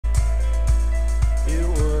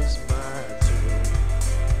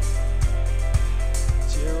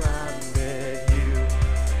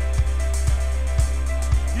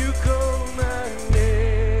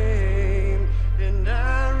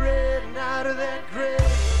that grave,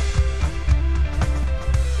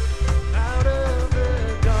 out of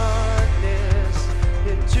the darkness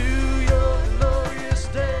into your glorious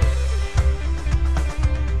day.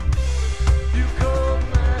 You called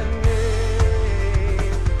my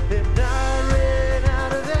name, and I ran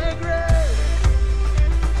out of that grave,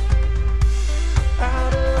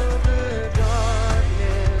 out of the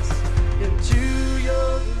darkness into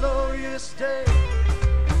your glorious day.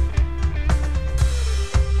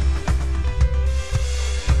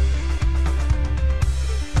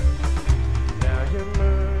 Now your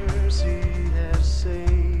mercy has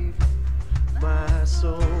saved my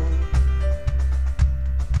soul.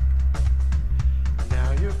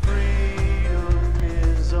 Now your freedom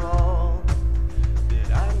is all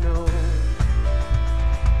that I know.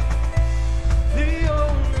 The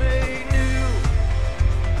old me knew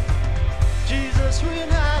Jesus when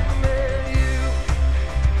I met you.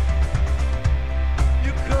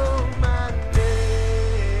 You called my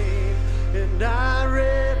name, and I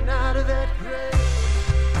ran out of that grave,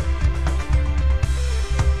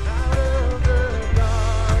 out of the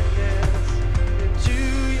darkness into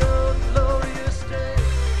your glorious day.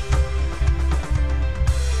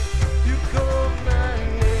 You called my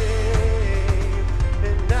name,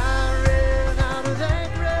 and I ran out of that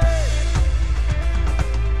grave,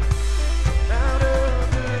 out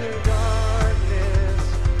of the darkness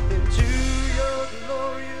into your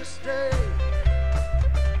glorious day.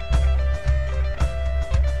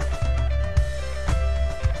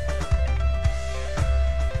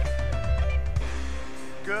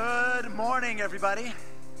 Good morning, everybody,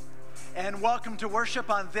 and welcome to worship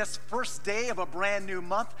on this first day of a brand new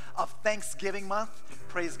month of Thanksgiving month.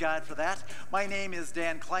 Praise God for that. My name is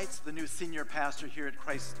Dan Kleitz, the new senior pastor here at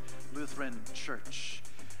Christ Lutheran Church.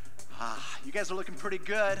 You guys are looking pretty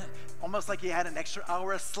good, almost like you had an extra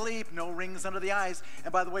hour of sleep, no rings under the eyes.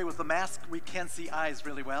 And by the way, with the mask, we can see eyes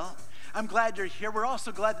really well. I'm glad you're here. We're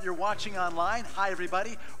also glad that you're watching online. Hi,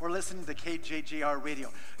 everybody, or listening to KJJR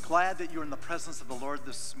Radio. Glad that you're in the presence of the Lord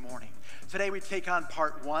this morning. Today, we take on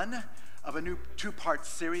part one of a new two-part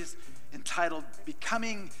series entitled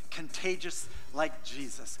Becoming Contagious Like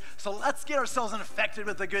Jesus. So let's get ourselves infected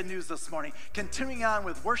with the good news this morning, continuing on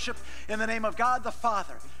with worship in the name of God the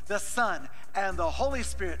Father, the Son, and the Holy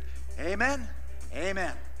Spirit. Amen.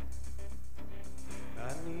 Amen.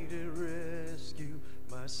 I needed rescue,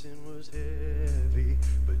 my sin was heavy,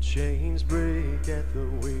 but chains break at the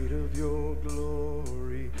weight of your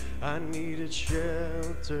glory. I needed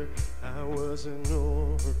shelter, I was an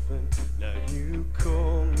orphan, now you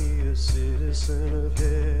call me a citizen of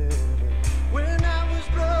heaven. When I was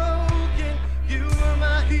broken, you were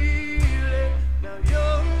my healing, now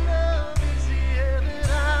your love is the air that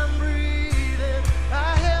I'm breathing.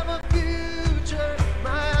 I have a future,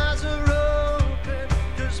 my eyes are open,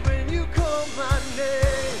 'cause when you call my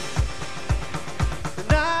name,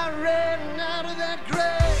 and I ran out of that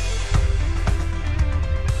grave,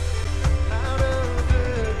 out of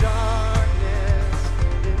the darkness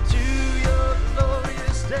into your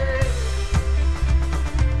glorious day.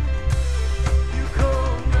 You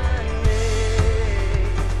called my name,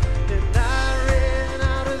 and I ran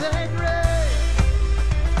out of that grave,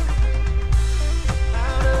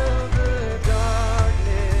 out of the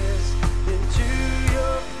darkness into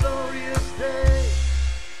your glorious day.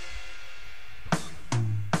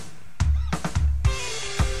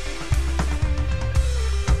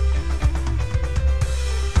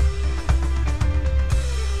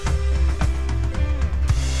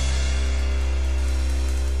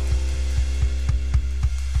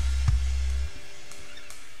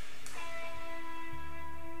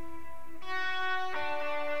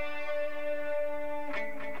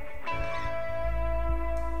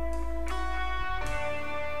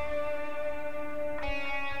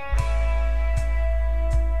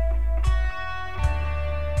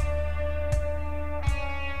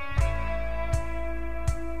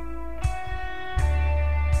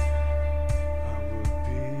 I would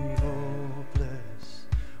be hopeless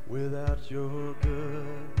without your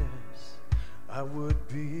goodness. I would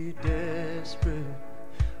be desperate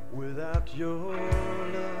without your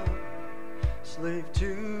love. Slave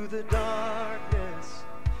to the darkness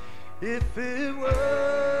if it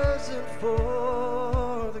wasn't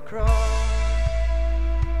for the cross.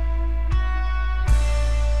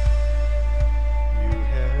 You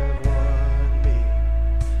have won me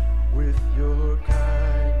with your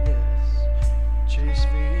kindness. Chase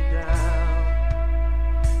me down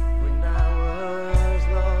when I was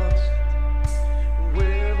lost.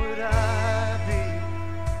 Where would I be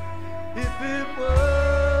if it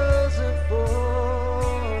wasn't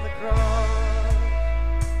for the cross?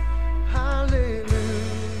 Hallelujah,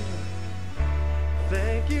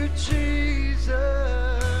 you, Jesus.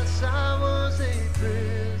 I was a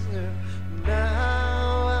prisoner,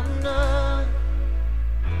 now I'm not.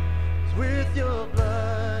 'Cause with your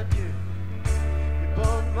blood, you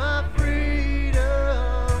bought my freedom.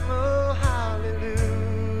 Oh,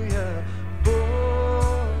 hallelujah,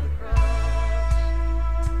 for the cross.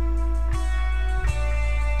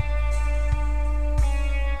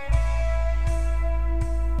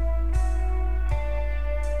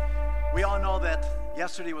 We all know that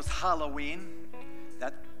yesterday was Halloween,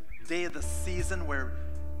 that day of the season where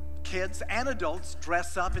kids and adults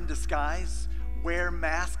dress up in disguise, wear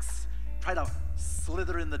masks, try to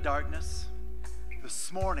slither in the darkness.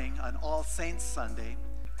 This morning, on All Saints Sunday,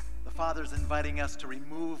 the Father's inviting us to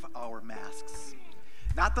remove our masks.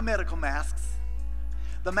 Not the medical masks,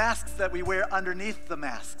 the masks that we wear underneath the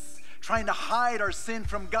masks, trying to hide our sin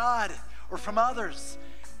from God or from others,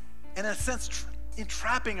 and in a sense,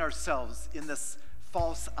 entrapping ourselves in this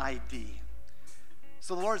false ID.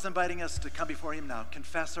 So the Lord is inviting us to come before Him now,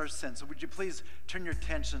 confess our sins. So would you please turn your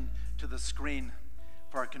attention to the screen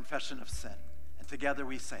for our confession of sin. And together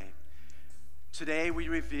we say, today we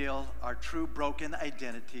reveal our true broken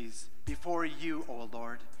identities before you, O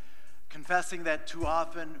Lord, confessing that too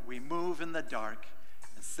often we move in the dark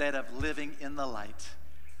instead of living in the light.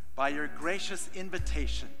 By your gracious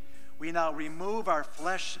invitation, we now remove our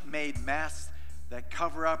flesh-made masks that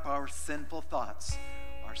cover up our sinful thoughts,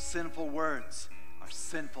 our sinful words, our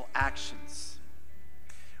sinful actions.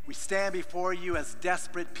 We stand before you as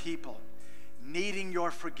desperate people, needing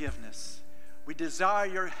your forgiveness. We desire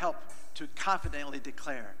your help to confidently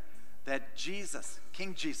declare that Jesus,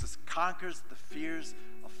 King Jesus, conquers the fears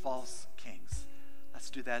of false kings. Let's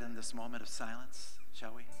do that in this moment of silence,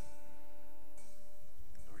 shall we?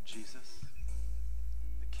 Lord Jesus,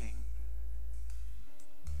 the King.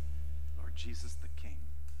 Lord Jesus, the King.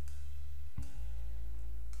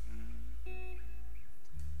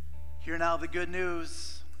 Hear now the good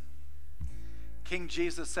news. King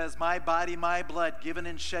Jesus says, my body, my blood, given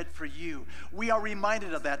and shed for you. We are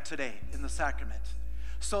reminded of that today in the sacrament,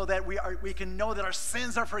 so that we can know that our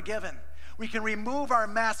sins are forgiven. We can remove our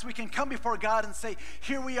masks. We can come before God and say,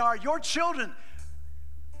 here we are, your children,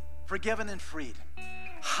 forgiven and freed.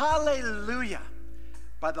 Hallelujah,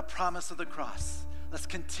 by the promise of the cross. Let's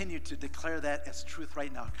continue to declare that as truth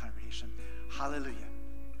right now, congregation. Hallelujah.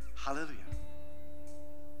 Hallelujah.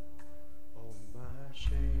 Oh, my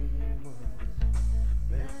shame was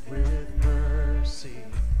met with mercy.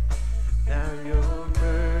 Now your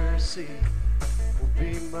mercy will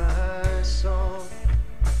be my song,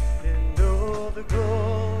 and all the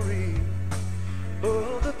glory,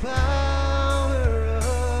 all the power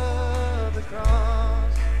of the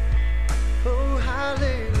cross. Oh,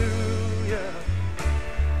 hallelujah.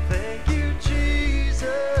 Thank you,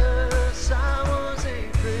 Jesus. I was a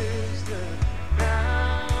prisoner,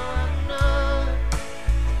 now I'm not.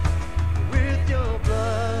 With your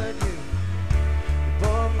blood, you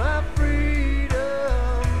bought my freedom.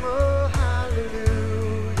 Oh,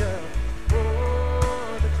 hallelujah,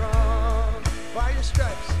 for the cross.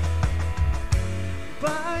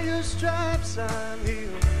 By your stripes I'm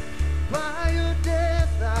healed. By your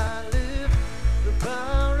death I live. The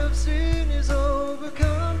power of sin is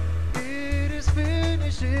overcome. It is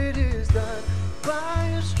finished, it is done. By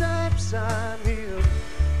your stripes I'm healed.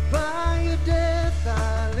 By your death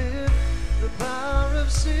I live. The power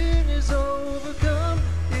of sin is overcome.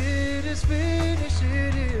 It is finished,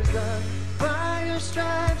 it is done. By your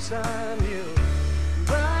stripes I'm healed.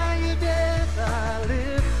 By your death I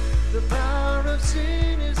live. The power of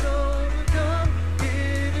sin is overcome.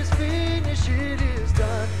 It is finished, it is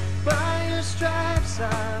done. By your stripes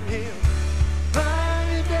I'm healed. By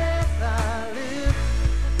your death I live.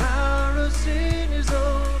 The power of sin is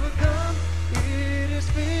overcome. It is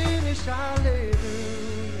finished.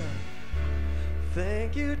 Hallelujah.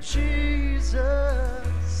 Thank you, Jesus.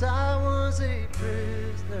 I was a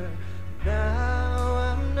prisoner, now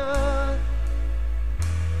I'm not.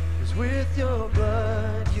 'Cause with your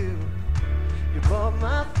blood you bought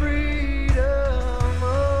my freedom.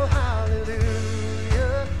 Oh,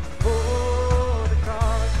 hallelujah, for the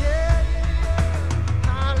cross. Yeah, yeah,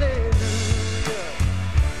 hallelujah.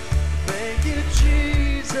 Thank you,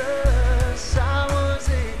 Jesus. I was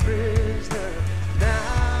a prisoner,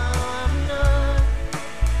 now I'm not.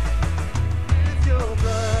 With your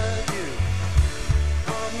blood you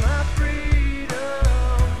bought my freedom.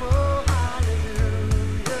 Oh,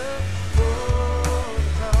 hallelujah, for the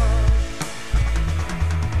cross.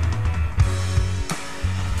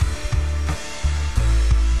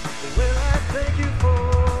 Well, I thank you for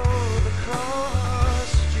the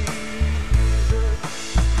cross, Jesus.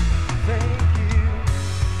 Thank you.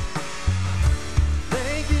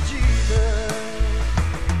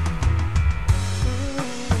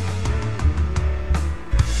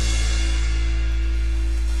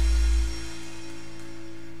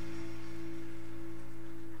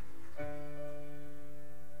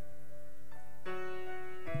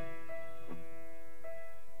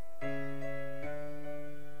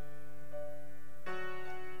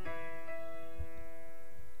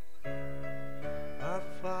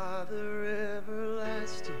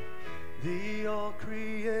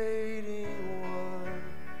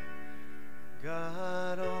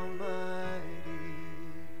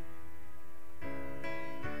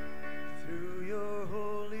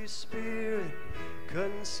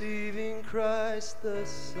 receiving Christ the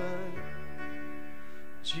Son,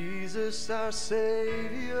 Jesus our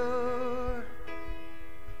Savior.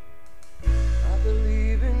 I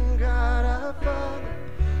believe in God our Father,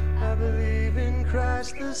 I believe in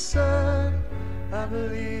Christ the Son, I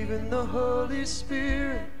believe in the Holy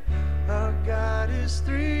Spirit, our God is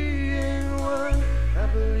 3 in 1. I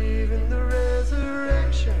believe in the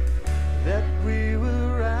resurrection, that we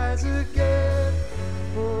will rise again,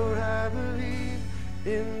 for I believe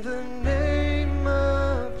in the name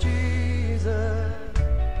of Jesus.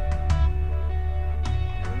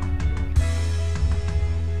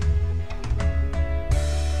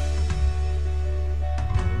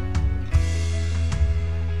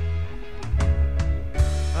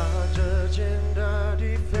 Our judge and our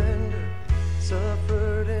defender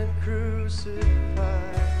suffered and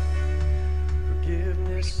crucified.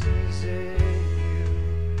 Forgiveness is in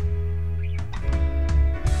you.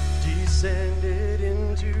 Descended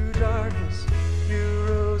into darkness, you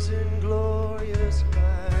rose in glorious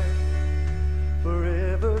light,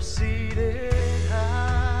 forever seated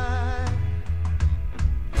high.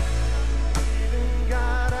 I believe in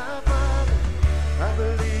God our Father, I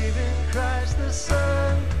believe in Christ the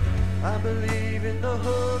Son, I believe in the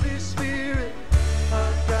Holy Spirit,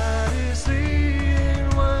 our God is 3 in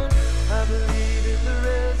 1. I believe in the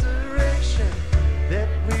resurrection, that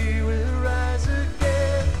we will rise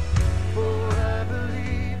again, for I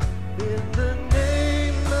believe in the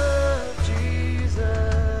name of Jesus.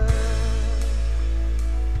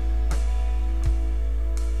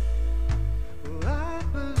 Oh, I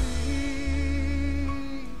believe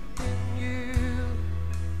in you.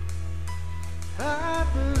 I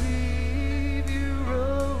believe you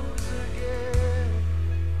rose again.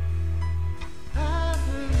 I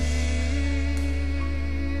believe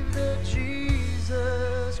that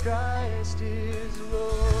Jesus Christ is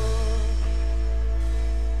Lord.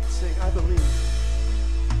 Sing, I believe.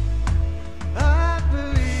 I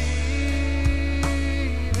believe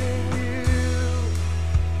in you.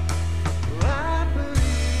 I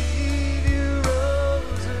believe you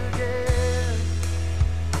rose again.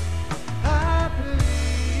 I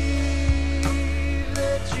believe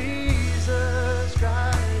that Jesus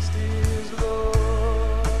Christ is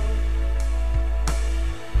Lord.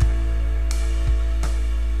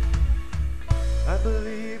 I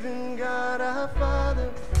believe in God our Father,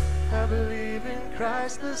 I believe in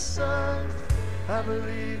Christ the Son, I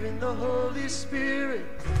believe in the Holy Spirit,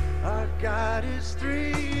 our God is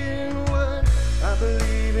 3 in 1. I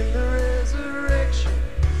believe in the resurrection,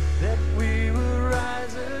 that we will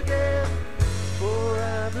rise again, for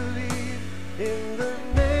I believe in the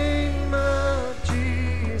name of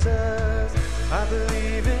Jesus. I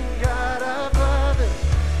believe in God our Father,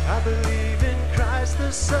 I believe in Christ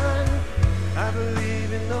the Son, I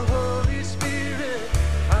believe in the Holy Spirit,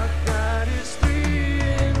 our God is 3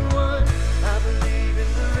 in 1. I believe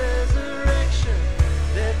in the resurrection,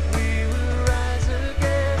 that we will rise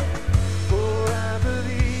again, for I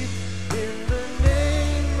believe in the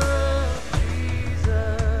name of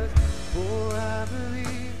Jesus, for I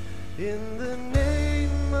believe in the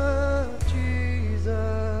name of Jesus.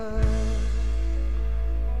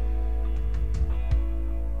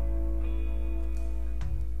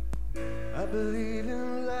 I believe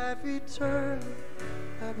in life eternal,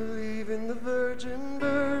 I believe in the virgin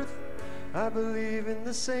birth, I believe in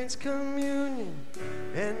the saints' communion,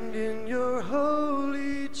 and in your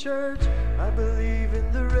holy church. I believe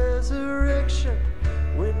in the resurrection,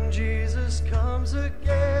 when Jesus comes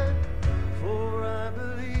again, for I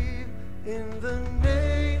believe in the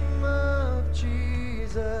name of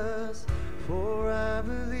Jesus, for I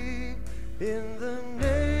believe in the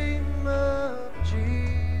name of Jesus.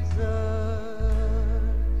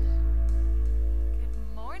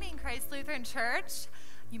 Good morning, Christ Lutheran Church.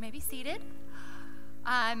 You may be seated.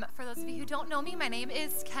 For those of you who don't know me, my name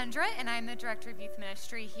is Kendra, and I'm the Director of Youth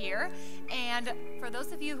Ministry here. And for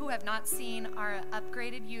those of you who have not seen our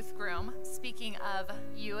upgraded youth room, speaking of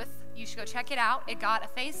youth, you should go check it out. It got a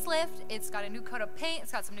facelift. It's got a new coat of paint.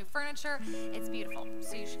 It's got some new furniture. It's beautiful.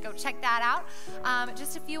 So you should go check that out.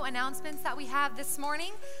 Just a few announcements that we have this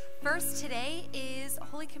morning. First, today is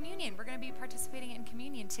Holy Communion. We're going to be participating in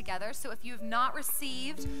communion together. So if you have not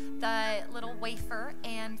received the little wafer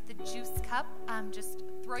and the juice cup, just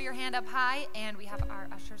throw your hand up high, and we have our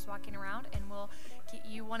ushers walking around, and we'll get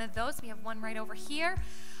you one of those. We have one right over here.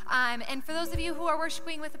 And for those of you who are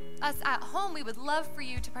worshiping with us at home, we would love for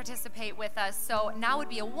you to participate with us. So now would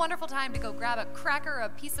be a wonderful time to go grab a cracker, a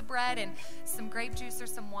piece of bread, and some grape juice or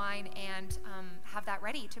some wine, and have that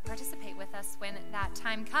ready to participate with us when that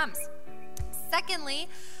time comes. Secondly,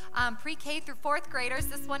 pre-K through 4th graders,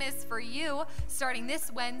 this one is for you, starting this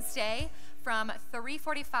Wednesday from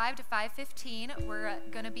 3:45 to 5:15. We're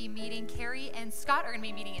going to be meeting, Carrie and Scott are going to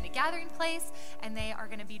be meeting in a gathering place, and they are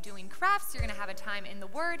going to be doing crafts. You're going to have a time in the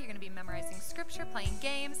Word. You're going to be memorizing scripture, playing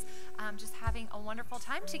games, just having a wonderful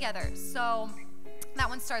time together. So that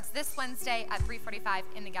one starts this Wednesday at 3:45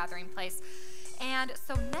 in the gathering place. And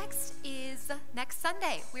so next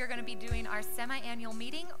Sunday. We are going to be doing our semi-annual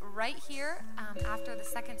meeting right here after the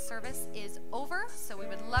second service is over. So we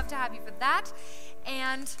would love to have you for that.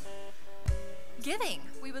 And giving.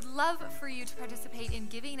 We would love for you to participate in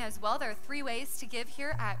giving as well. There are 3 ways to give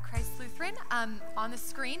here at Christ Lutheran. On the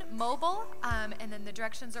screen, mobile, and then the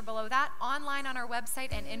directions are below that. Online on our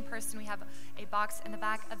website and in person, we have a box in the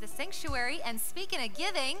back of the sanctuary. And speaking of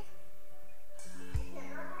giving,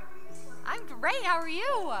 I'm great. How are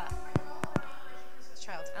you?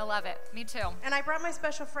 Child. I love it. Me too. And I brought my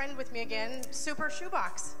special friend with me again, Super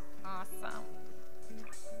Shoebox. Awesome.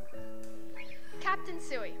 Captain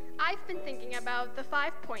Suey, I've been thinking about the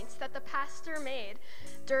 5 points that the pastor made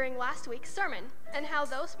during last week's sermon and how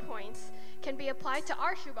those points can be applied to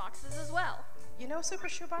our shoeboxes as well. You know, Super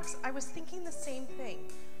Shoebox, I was thinking the same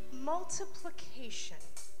thing. Multiplication.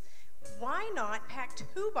 Why not pack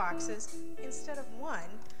 2 boxes instead of 1,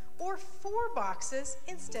 or 4 boxes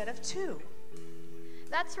instead of 2?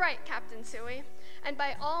 That's right, Captain Suey, and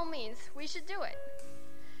by all means, we should do it.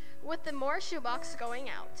 With the more shoebox going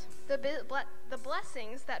out, the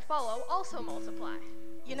blessings that follow also multiply.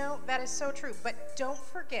 You know, that is so true, but don't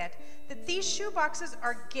forget that these shoe boxes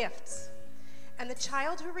are gifts, and the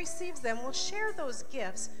child who receives them will share those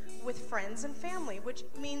gifts with friends and family, which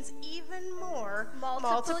means even more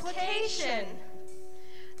multiplication.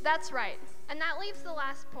 That's right, and that leaves the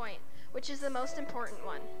last point, which is the most important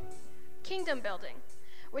one. Kingdom building,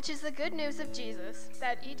 which is the good news of Jesus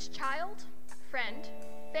that each child, friend,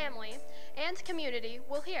 family, and community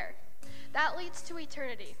will hear. That leads to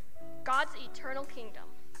eternity, God's eternal kingdom.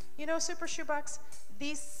 You know, Super Shoebox,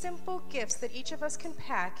 these simple gifts that each of us can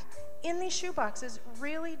pack in these shoeboxes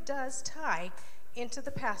really does tie into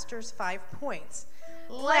the pastor's 5 points.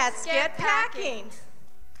 Let's get packing.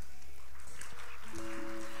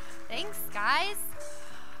 Thanks, guys.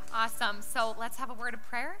 Awesome. So let's have a word of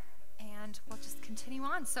prayer, and we'll just continue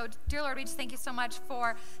on. So, dear Lord, we just thank you so much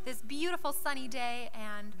for this beautiful sunny day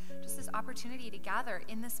and just this opportunity to gather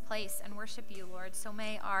in this place and worship you, Lord. So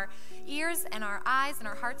may our ears and our eyes and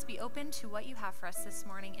our hearts be open to what you have for us this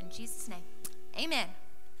morning. In Jesus' name, amen.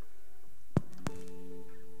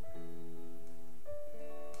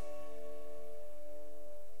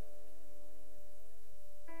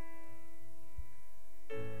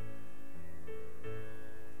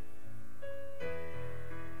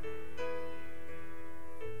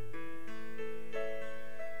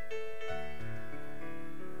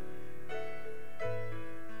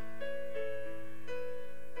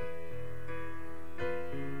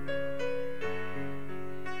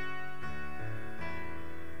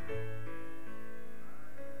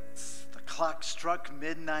 Clock struck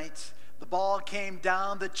midnight. The ball came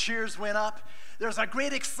down. The cheers went up. There's a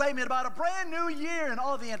great excitement about a brand new year and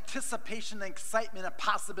all the anticipation and excitement and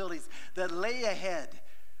possibilities that lay ahead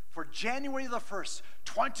for January the 1st,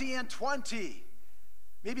 2020.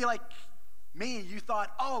 Maybe like me, you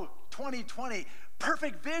thought, oh, 2020,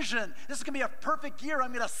 perfect vision. This is going to be a perfect year.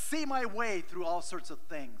 I'm going to see my way through all sorts of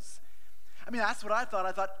things. I mean, that's what I thought.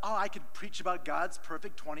 I thought, oh, I could preach about God's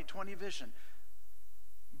perfect 2020 vision.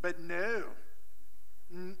 But no,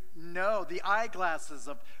 the eyeglasses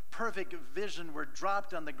of perfect vision were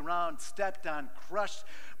dropped on the ground, stepped on, crushed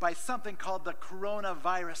by something called the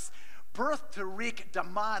coronavirus, birthed to wreak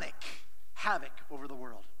demonic havoc over the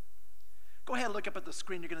world. Go ahead and look up at the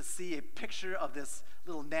screen. You're going to see a picture of this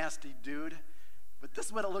little nasty dude. But this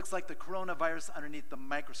is what it looks like, the coronavirus underneath the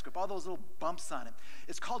microscope, all those little bumps on it.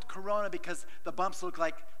 It's called corona because the bumps look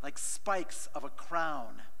like spikes of a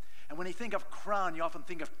crown. And when you think of crown, you often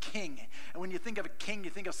think of king. And when you think of a king, you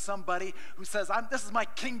think of somebody who says, this is my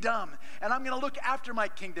kingdom, and I'm going to look after my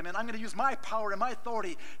kingdom, and I'm going to use my power and my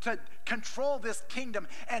authority to control this kingdom.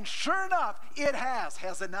 And sure enough, it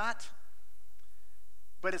has it not?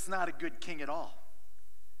 But it's not a good king at all.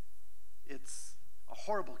 It's a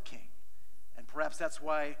horrible king. And perhaps that's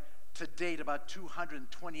why to date about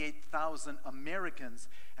 228,000 Americans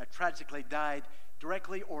have tragically died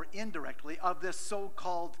directly or indirectly of this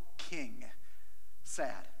so-called king.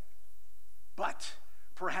 Sad. But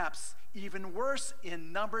perhaps even worse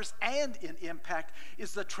in numbers and in impact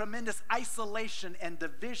is the tremendous isolation and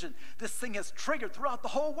division this thing has triggered throughout the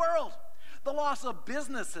whole world. the loss of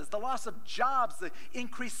businesses, the loss of jobs, the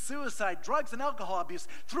increased suicide, drugs and alcohol abuse,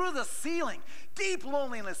 through the ceiling, deep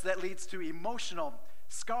loneliness that leads to emotional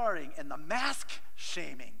scarring, and the mask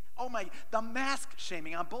shaming. The mask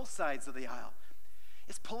shaming on both sides of the aisle.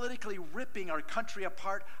 It's politically ripping our country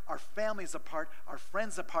apart, our families apart, our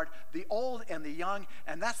friends apart, the old and the young,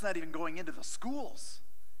 and that's not even going into the schools,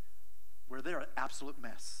 where they're an absolute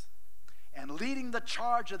mess. And leading the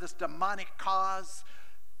charge of this demonic cause,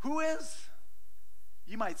 who is?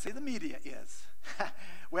 You might say the media is.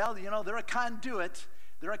 Well, they're a conduit.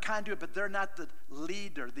 They're a conduit, but they're not the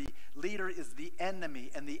leader. The leader is the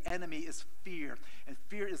enemy, and the enemy is fear. And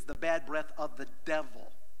fear is the bad breath of the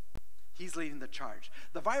devil. He's leading the charge.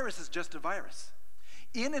 The virus is just a virus.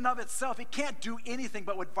 In and of itself, it can't do anything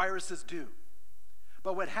but what viruses do.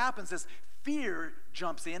 But what happens is fear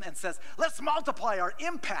jumps in and says, let's multiply our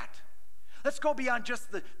impact. Let's go beyond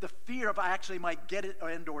just the fear of I actually might get it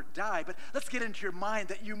and or die, but let's get into your mind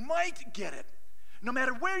that you might get it, no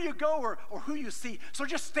matter where you go or who you see. So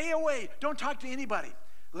just stay away. Don't talk to anybody.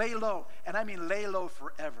 Lay low, and I mean lay low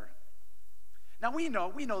forever. Now we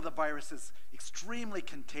know the virus is extremely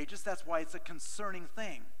contagious. That's why it's a concerning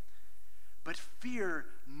thing. But fear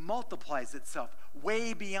multiplies itself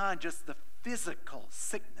way beyond just the physical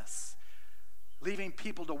sickness, leaving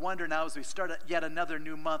people to wonder now as we start yet another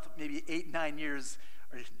new month, maybe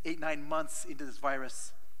 8-9 months into this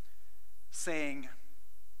virus, saying,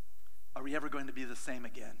 are we ever going to be the same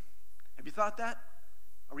again? Have you thought that?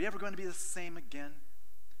 Are we ever going to be the same again?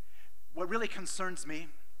 What really concerns me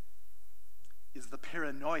is the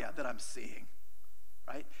paranoia that I'm seeing,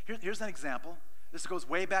 right? Here's an example. This goes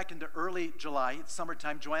way back into early July. It's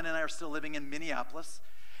summertime. Joanna and I are still living in Minneapolis,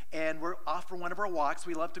 and we're off for one of our walks.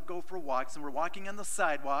 We love to go for walks, and we're walking on the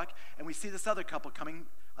sidewalk, and we see this other couple coming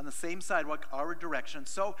on the same sidewalk our direction.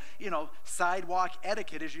 So, sidewalk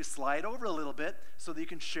etiquette is you slide over a little bit so that you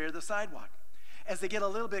can share the sidewalk. As they get a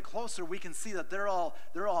little bit closer, we can see that they're all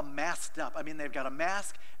masked up. I mean, they've got a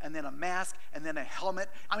mask and then a helmet.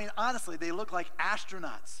 I mean, honestly, they look like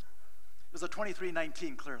astronauts. It was a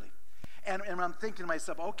 2319, clearly. And I'm thinking to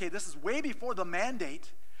myself, okay, this is way before the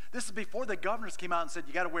mandate. This is before the governors came out and said,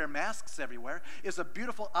 you got to wear masks everywhere. It's a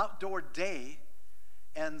beautiful outdoor day.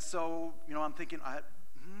 And so, I'm thinking,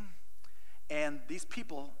 and these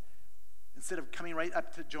people, instead of coming right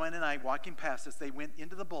up to Joanna and I, walking past us, they went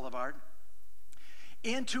into the boulevard,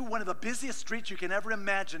 into one of the busiest streets you can ever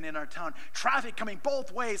imagine in our town. Traffic coming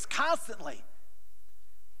both ways constantly.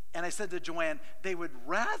 And I said to Joanne, they would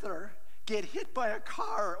rather get hit by a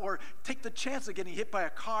car or take the chance of getting hit by a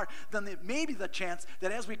car than maybe the chance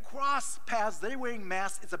that as we cross paths, they're wearing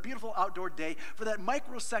masks, it's a beautiful outdoor day, for that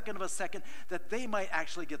microsecond of a second that they might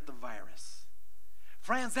actually get the virus.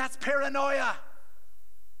 Friends, that's paranoia.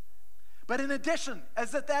 But in addition,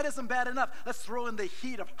 as if that isn't bad enough, let's throw in the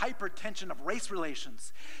heat of hypertension of race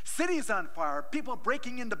relations. Cities on fire, people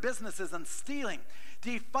breaking into businesses and stealing,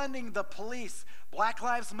 defunding the police, Black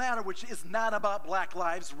Lives Matter, which is not about black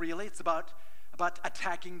lives, really. It's about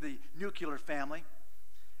attacking the nuclear family.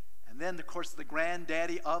 And then, of course, the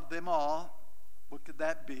granddaddy of them all, what could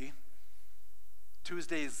that be?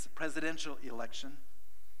 Tuesday's presidential election.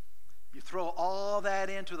 You throw all that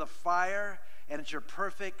into the fire, and it's your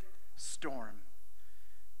perfect storm.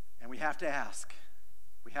 And we have to ask,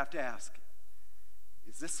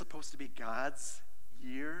 is this supposed to be God's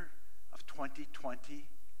year of 2020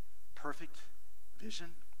 perfect vision?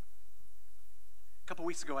 A couple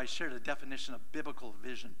weeks ago, I shared a definition of biblical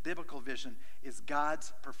vision. Biblical vision is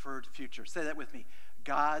God's preferred future. Say that with me.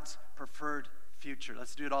 God's preferred future.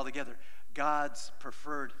 Let's do it all together. God's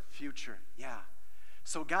preferred future. Yeah.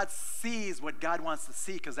 So God sees what God wants to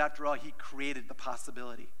see, because after all, he created the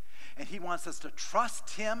possibility. And he wants us to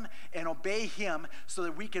trust him and obey him so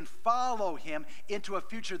that we can follow him into a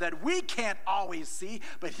future that we can't always see,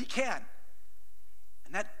 but he can.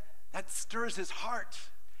 And that stirs his heart,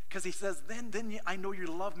 because he says, then I know you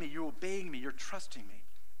love me, you're obeying me, you're trusting me.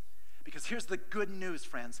 Because here's the good news,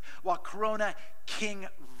 friends. While Corona King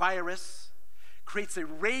virus creates a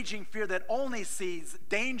raging fear that only sees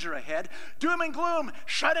danger ahead, doom and gloom,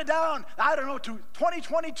 shut it down, to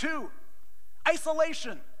 2022,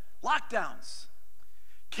 isolation, lockdowns.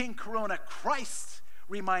 King Corona, Christ,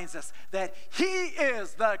 reminds us that he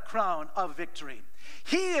is the crown of victory.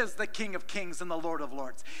 He is the King of Kings and the Lord of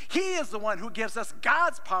Lords. He is the one who gives us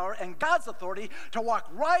God's power and God's authority to walk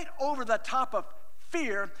right over the top of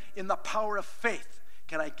fear in the power of faith.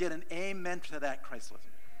 Can I get an amen to that, Christ lives?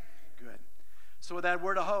 Good. So with that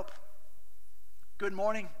word of hope, good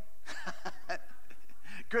morning.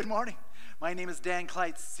 Good morning. My name is Dan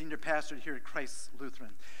Kleitz, senior pastor here at Christ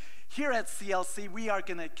Lutheran. Here at CLC, we are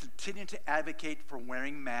going to continue to advocate for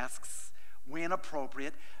wearing masks when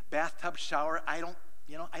appropriate. Bathtub shower, I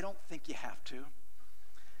don't think you have to.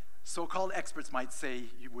 So-called experts might say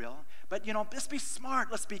you will. But, let's be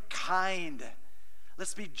smart. Let's be kind.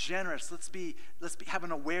 Let's be generous. Let's have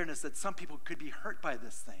an awareness that some people could be hurt by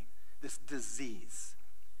this thing, this disease.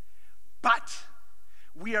 But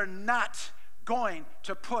we are not going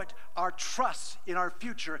to put our trust in our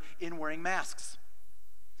future in wearing masks.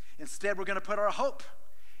 Instead, we're going to put our hope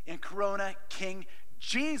in Corona King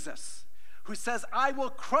Jesus, who says, I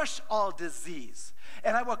will crush all disease,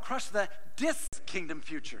 and I will crush this kingdom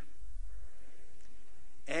future.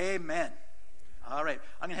 Amen. All right,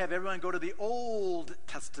 I'm going to have everyone go to the Old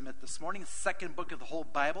Testament this morning, second book of the whole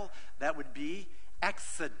Bible. That would be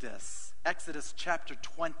Exodus. Exodus chapter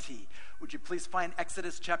 20. Would you please find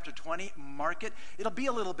Exodus chapter 20? Mark it. It'll be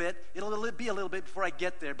a little bit before I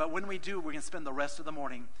get there, but when we do, we're going to spend the rest of the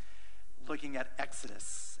morning looking at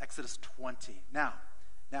Exodus 20. Now,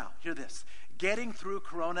 hear this. Getting through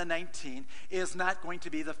Corona-19 is not going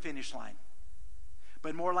to be the finish line,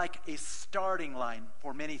 but more like a starting line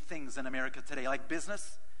for many things in America today, like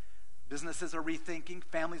business. Businesses are rethinking.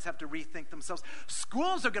 Families have to rethink themselves.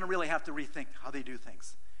 Schools are going to really have to rethink how they do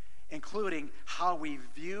things, including how we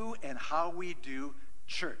view and how we do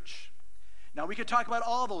church. Now, we could talk about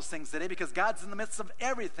all those things today because God's in the midst of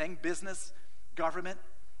everything, business, government,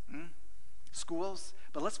 schools.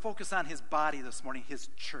 But let's focus on his body this morning, his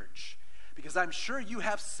church. Because I'm sure you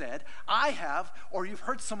have said, I have, or you've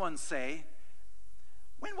heard someone say,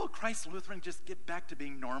 when will Christ Lutheran just get back to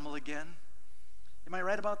being normal again? Am I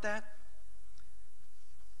right about that?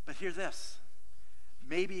 But hear this.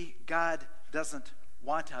 Maybe God doesn't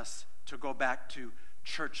want us to go back to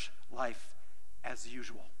church life as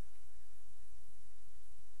usual.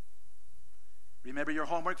 Remember your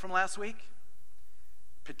homework from last week?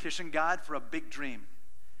 Petition God for a big dream.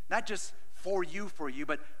 Not just for you,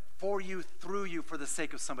 but for you, through you, for the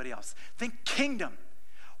sake of somebody else. Think kingdom.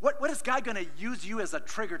 What is God going to use you as a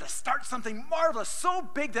trigger to start something marvelous, so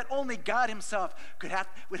big that only God himself would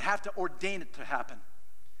have to ordain it to happen?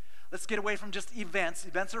 Let's get away from just events.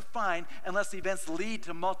 Events are fine unless events lead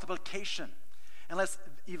to multiplication, unless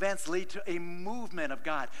events lead to a movement of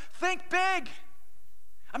God. Think big.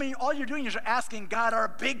 I mean, all you're doing is you're asking God, our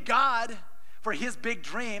big God, for his big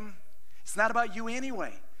dream. It's not about you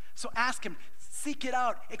anyway. So ask him, seek it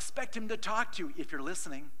out, expect him to talk to you if you're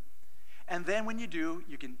listening. And then when you do,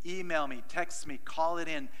 you can email me, text me, call it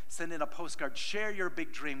in, send in a postcard, share your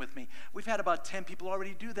big dream with me. We've had about 10 people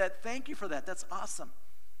already do that. Thank you for that. That's awesome.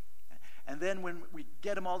 And then when we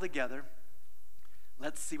get them all together,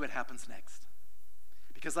 let's see what happens next.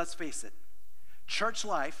 Because let's face it, church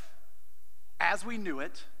life, as we knew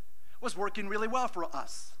it, was working really well for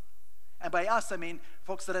us. And by us, I mean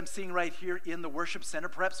folks that I'm seeing right here in the worship center,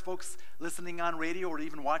 perhaps folks listening on radio or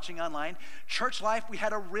even watching online. Church life, we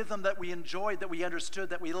had a rhythm that we enjoyed, that we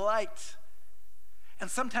understood, that we liked. And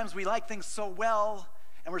sometimes we like things so well,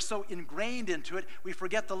 and we're so ingrained into it, we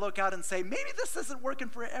forget to look out and say, maybe this isn't working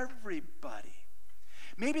for everybody.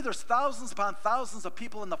 Maybe there's thousands upon thousands of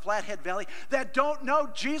people in the Flathead Valley that don't know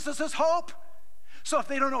Jesus is hope. So if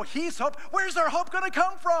they don't know he's hope, where's their hope going to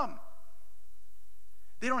come from?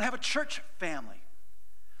 They don't have a church family.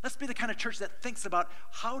 Let's be the kind of church that thinks about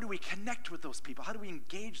how do we connect with those people? How do we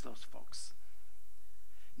engage those folks?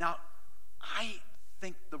 Now, I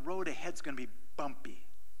think the road ahead is going to be bumpy.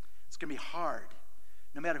 It's going to be hard,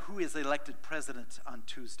 no matter who is elected president on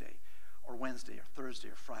Tuesday or Wednesday or Thursday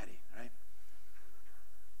or Friday, right?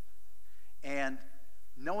 And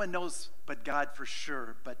no one knows but God for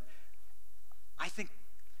sure, but I think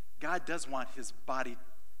God does want his body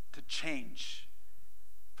to change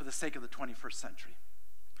for the sake of the 21st century.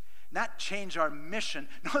 Not change our mission.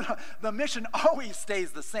 No, the mission always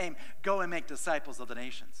stays the same. Go and make disciples of the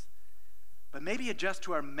nations. But maybe adjust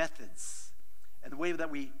to our methods and the way that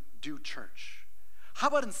we do church. How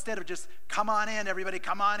about instead of just come on in, everybody,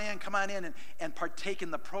 come on in, and partake in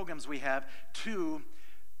the programs we have,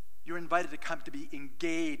 you're invited to come to be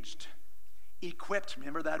engaged, equipped.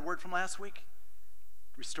 Remember that word from last week?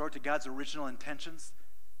 Restored to God's original intentions,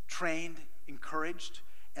 trained, encouraged,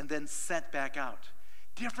 and then sent back out.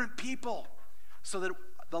 Different people, so that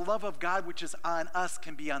the love of God which is on us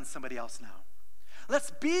can be on somebody else now.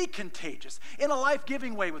 Let's be contagious in a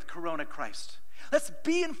life-giving way with Corona Christ. Let's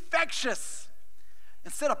be infectious.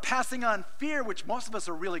 Instead of passing on fear, which most of us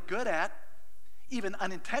are really good at, even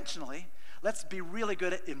unintentionally, let's be really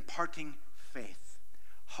good at imparting faith,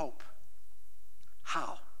 hope.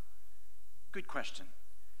 How? Good question.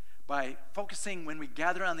 By focusing when we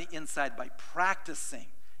gather on the inside, by practicing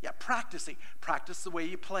Yeah, practicing. Practice the way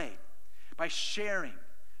you play. By sharing,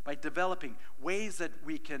 by developing ways that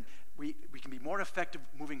we can be more effective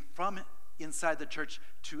moving from inside the church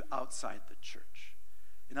to outside the church.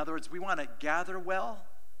 In other words, we want to gather well,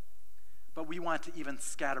 but we want to even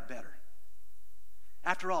scatter better.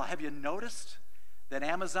 After all, have you noticed that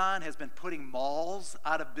Amazon has been putting malls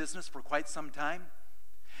out of business for quite some time?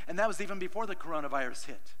 And that was even before the coronavirus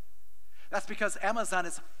hit. That's because Amazon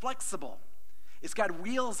is flexible. It's got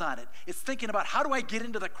wheels on it. It's thinking about, how do I get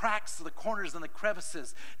into the cracks, the corners, and the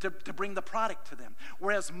crevices to bring the product to them?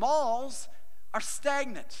 Whereas malls are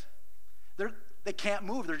stagnant. They can't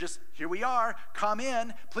move. They're just, here we are, come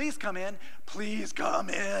in, please come in, please come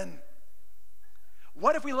in.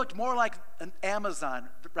 What if we looked more like an Amazon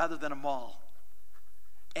rather than a mall?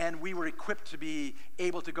 And we were equipped to be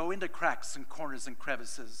able to go into cracks and corners and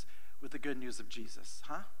crevices with the good news of Jesus,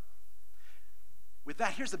 huh? With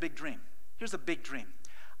that, here's a big dream. Here's a big dream.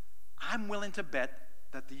 I'm willing to bet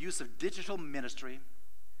that the use of digital ministry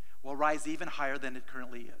will rise even higher than it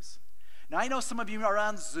currently is. Now, I know some of you are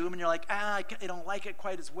on Zoom and you're like, I don't like it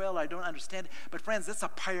quite as well, I don't understand it. But friends, it's a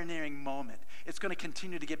pioneering moment. It's going to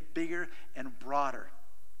continue to get bigger and broader.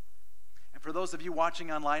 And for those of you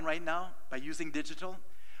watching online right now by using digital,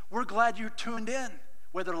 we're glad you tuned in,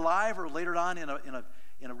 whether live or later on in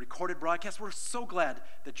a recorded broadcast. We're so glad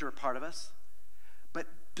that you're a part of us. But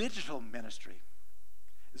digital ministry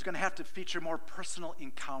is going to have to feature more personal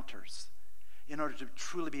encounters in order to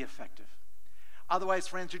truly be effective. Otherwise,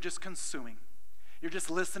 friends, you're just consuming. You're just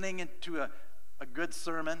listening to a good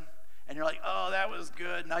sermon, and you're like, oh, that was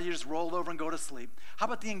good. Now you just roll over and go to sleep. How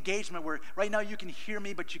about the engagement where right now you can hear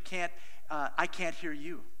me, but I can't hear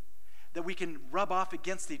you? That we can rub off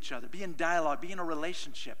against each other, be in dialogue, be in a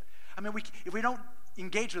relationship. I mean, if we don't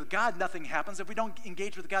engage with God, nothing happens. If we don't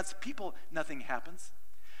engage with God's people, nothing happens.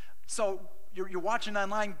 So you're watching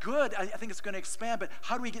online, good. I think it's going to expand, but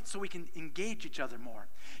how do we get so we can engage each other more?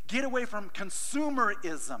 Get away from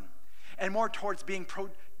consumerism and more towards being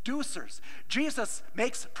producers. Jesus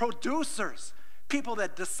makes producers, people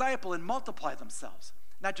that disciple and multiply themselves,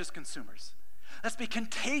 not just consumers. Let's be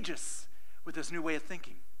contagious with this new way of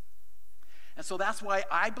thinking. And so that's why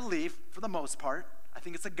I believe, for the most part, I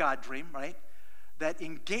think it's a God dream, right? That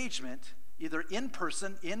engagement, either in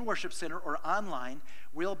person, in worship center, or online,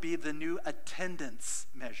 will be the new attendance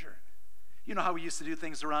measure. You know how we used to do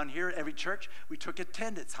things around here at every church? We took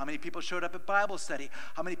attendance. How many people showed up at Bible study?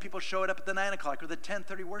 How many people showed up at the 9 o'clock or the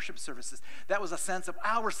 10:30 worship services? That was a sense of,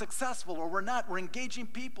 we're successful, or we're not. We're engaging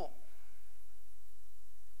people.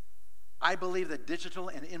 I believe that digital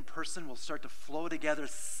and in-person will start to flow together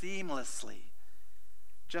seamlessly,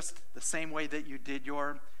 just the same way that you did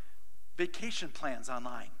your vacation plans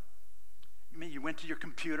online. You went to your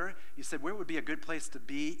computer, you said, where would be a good place to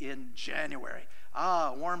be in January?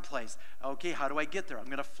 A warm place. Okay, how do I get there? I'm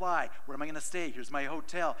going to fly. Where am I going to stay? Here's my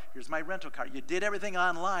hotel. Here's my rental car. You did everything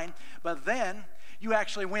online, but then you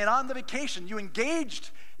actually went on the vacation. You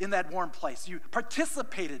engaged in that warm place. You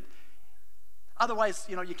participated. Otherwise,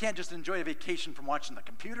 you can't just enjoy a vacation from watching the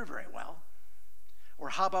computer very well. Or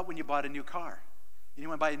how about when you bought a new car?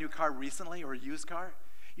 Anyone buy a new car recently, or a used car?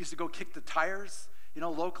 You used to go kick the tires,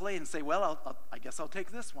 locally and say, well, I guess I'll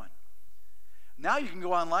take this one. Now you can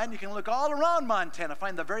go online, you can look all around Montana,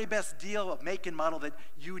 find the very best deal of make and model that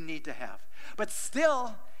you need to have. But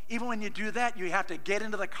still, even when you do that, you have to get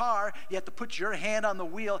into the car, you have to put your hand on the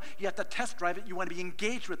wheel, you have to test drive it, you want to be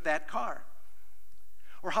engaged with that car.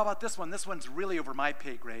 Or how about this one? This one's really over my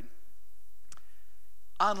pay grade.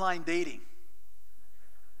 Online dating.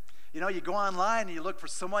 You go online and you look for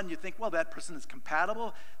someone, you think, well, that person is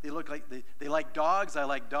compatible. They look like they like dogs, I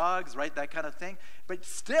like dogs, right? That kind of thing. But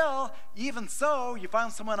still, even so, you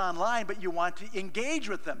found someone online, but you want to engage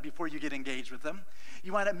with them before you get engaged with them.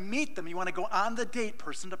 You want to meet them. You want to go on the date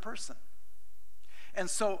person to person. And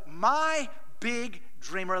so my big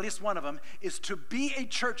dream, or at least one of them, is to be a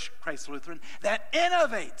church, Christ Lutheran, that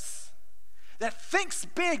innovates, that thinks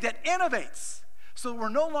big, that innovates. So we're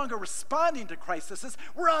no longer responding to crises,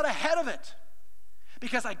 we're out ahead of it.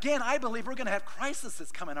 Because again, I believe we're going to have crises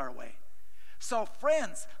coming our way. So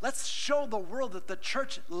friends, let's show the world that the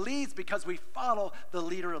church leads because we follow the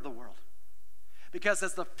leader of the world. Because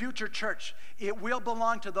as the future church, it will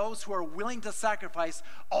belong to those who are willing to sacrifice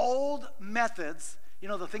old methods,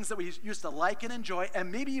 the things that we used to like and enjoy,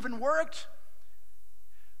 and maybe even worked,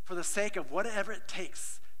 for the sake of whatever it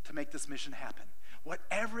takes to make this mission happen.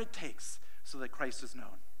 Whatever it takes, so that Christ is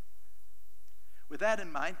known. With that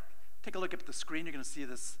in mind, take a look at the screen. You're going to see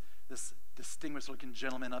this distinguished-looking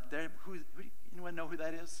gentleman up there. Anyone know who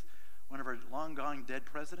that is? One of our long-gone dead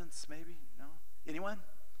presidents, maybe? No? Anyone?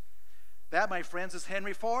 That, my friends, is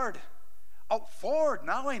Henry Ford. Oh, Ford,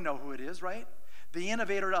 now I know who it is, right? The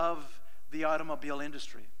innovator of the automobile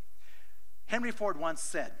industry. Henry Ford once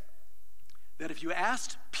said that if you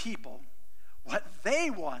asked people what they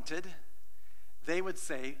wanted, they would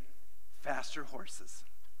say faster horses.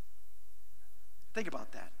 Think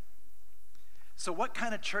about that. So what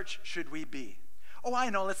kind of church should we be? Oh, I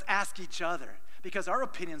know, let's ask each other, because our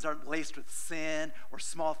opinions aren't laced with sin or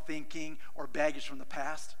small thinking or baggage from the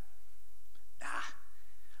past.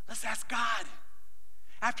 Let's ask God.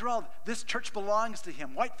 After all, this church belongs to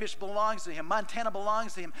him. Whitefish belongs to him. Montana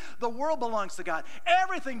belongs to him. The world belongs to God.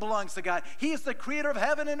 Everything belongs to God. He is the creator of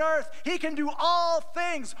heaven and earth. He can do all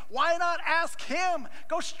things. Why not ask him?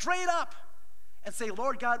 Go straight up and say,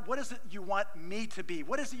 Lord God, what is it you want me to be?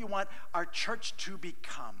 What is it you want our church to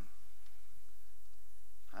become?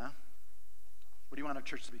 Huh? What do you want our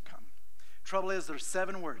church to become? Trouble is, there's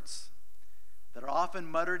 7 words that are often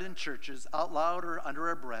muttered in churches out loud or under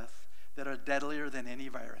our breath that are deadlier than any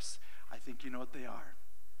virus. I think you know what they are.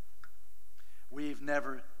 We've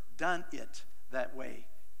never done it that way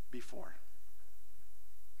before.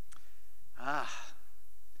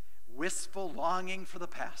 Wistful longing for the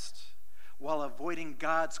past while avoiding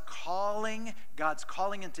God's calling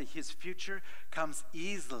into his future comes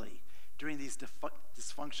easily during these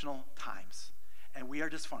dysfunctional times. And we are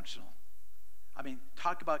dysfunctional. I mean,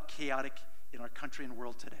 talk about chaotic in our country and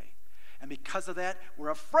world today. And because of that, we're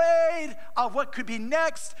afraid of what could be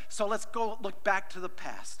next, so let's go look back to the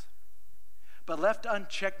past. But left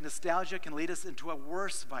unchecked, nostalgia can lead us into a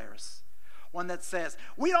worse virus, one that says,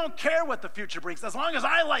 we don't care what the future brings. As long as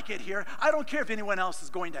I like it here, I don't care if anyone else is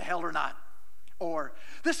going to hell or not. Or,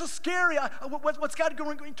 this is scary. What's God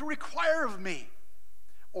going to require of me?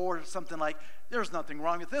 Or something like, there's nothing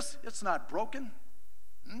wrong with this. It's not broken.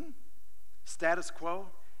 Status quo,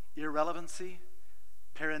 irrelevancy,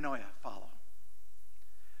 paranoia follow.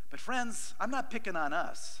 But friends, I'm not picking on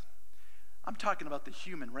us. I'm talking about the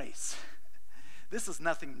human race. This is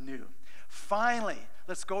nothing new. Finally,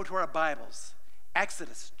 let's go to our Bibles.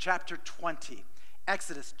 Exodus chapter 20.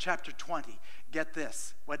 Exodus chapter 20. Get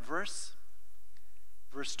this. What verse?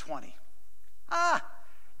 Verse 20.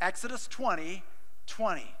 Exodus 20,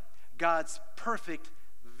 20. God's perfect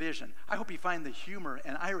vision. I hope you find the humor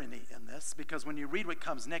and irony in this, because when you read what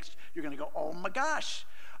comes next, you're going to go, oh my gosh.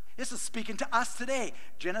 This is speaking to us today.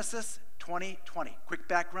 Genesis 20:20. Quick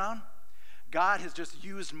background. God has just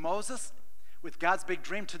used Moses with God's big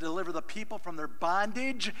dream to deliver the people from their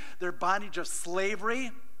bondage of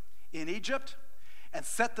slavery in Egypt, and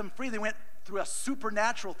set them free. They went through a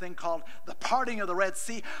supernatural thing called the parting of the Red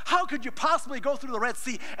Sea. How could you possibly go through the Red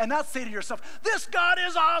Sea and not say to yourself, this God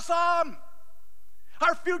is awesome?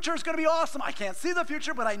 Our future is going to be awesome. I can't see the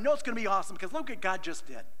future, but I know it's going to be awesome because look what God just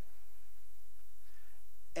did.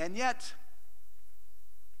 And yet,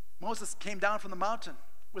 Moses came down from the mountain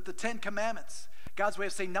with the 10 Commandments. God's way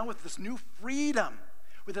of saying, now with this new freedom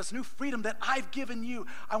that I've given you,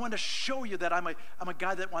 I want to show you that I'm a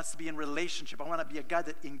God that wants to be in relationship. I want to be a God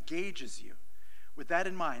that engages you. With that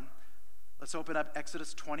in mind, let's open up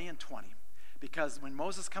Exodus 20 and 20. Because when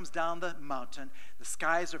Moses comes down the mountain, the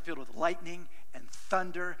skies are filled with lightning and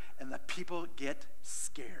thunder, and the people get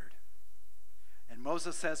scared. And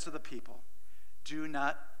Moses says to the people, do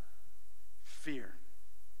not fear.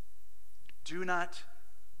 Do not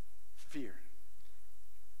fear.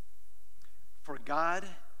 For God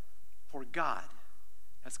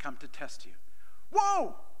has come to test you.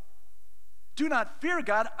 Whoa! Do not fear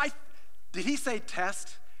God. Did he say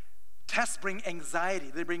test? Tests bring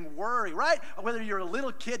anxiety. They bring worry, right? Whether you're a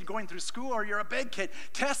little kid going through school or you're a big kid,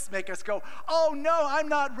 tests make us go, oh no, I'm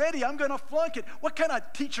not ready. I'm going to flunk it. What kind of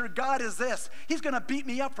teacher God is this? He's going to beat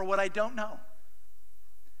me up for what I don't know.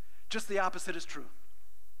 Just the opposite is true.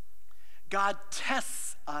 God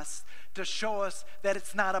tests us to show us that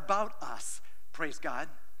it's not about us. Praise God.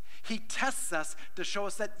 He tests us to show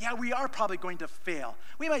us that, yeah, we are probably going to fail.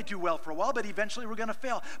 We might do well for a while, but eventually we're going to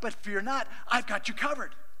fail. But fear not, I've got you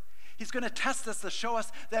covered. He's going to test us to show us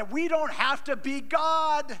that we don't have to be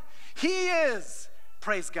God. He is.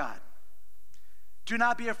 Praise God. Do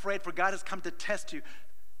not be afraid, for God has come to test you,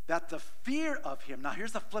 that the fear of him. Now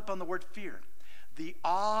here's the flip on the word fear. The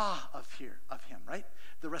awe of him, right?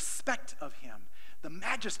 The respect of him. The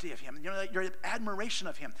majesty of him, your admiration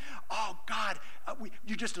of him. Oh, God,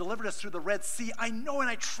 you just delivered us through the Red Sea. I know and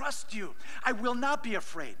I trust you. I will not be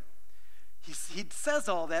afraid. He says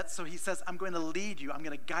all that, so he says, I'm going to lead you. I'm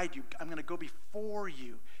going to guide you. I'm going to go before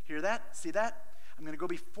you. Hear that? See that? I'm going to go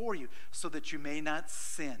before you so that you may not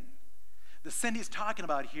sin. The sin he's talking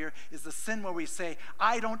about here is the sin where we say,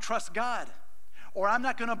 I don't trust God, or I'm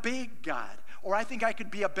not going to obey God, Or I think I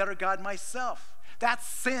could be a better God myself. That's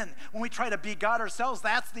sin. When we try to be God ourselves,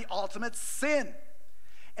 that's the ultimate sin.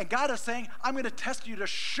 And God is saying, I'm going to test you to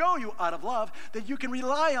show you out of love that you can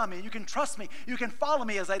rely on me, you can trust me, you can follow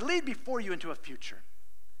me as I lead before you into a future.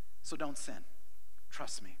 So don't sin.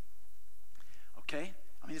 Trust me. Okay?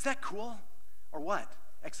 I mean, is that cool? Or what?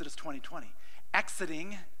 Exodus 20:20.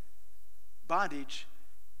 Exiting bondage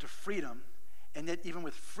to freedom, and yet even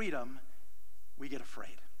with freedom, we get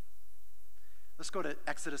afraid. Let's go to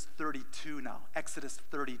Exodus 32 now. Exodus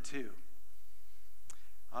 32.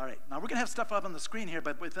 All right, now we're going to have stuff up on the screen here,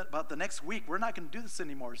 but with about the next week, we're not going to do this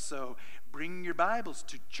anymore. So bring your Bibles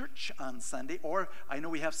to church on Sunday, or I know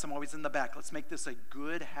we have some always in the back. Let's make this a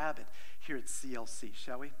good habit here at CLC,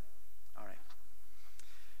 shall we? All right.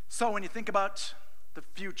 So when you think about the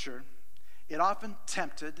future, it often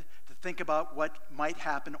tempted to think about what might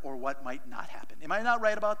happen or what might not happen. Am I not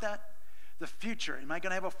right about that? The future. Am I going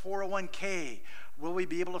to have a 401k? Will we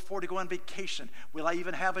be able to afford to go on vacation? Will I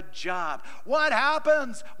even have a job? What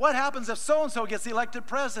happens? What happens if so-and-so gets elected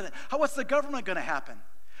president? What's the government going to happen?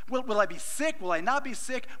 Will I be sick? Will I not be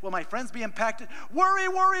sick? Will my friends be impacted? Worry,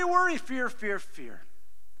 worry, worry, fear, fear, fear.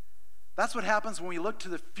 That's what happens when we look to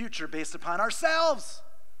the future based upon ourselves.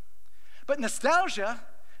 But nostalgia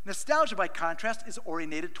by contrast is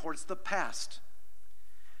oriented towards the past.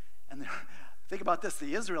 And think about this.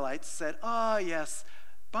 The Israelites said, oh, yes,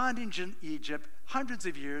 bondage in Egypt, hundreds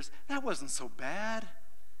of years, that wasn't so bad.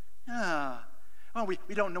 Well, we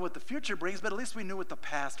don't know what the future brings, but at least we knew what the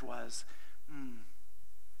past was.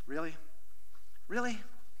 Really? Really?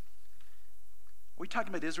 Are we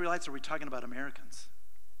talking about Israelites or are we talking about Americans?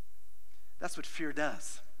 That's what fear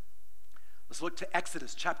does. Let's look to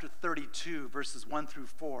Exodus chapter 32, verses 1 through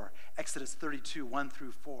 4. Exodus 32, 1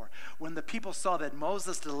 through 4. When the people saw that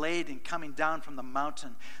Moses delayed in coming down from the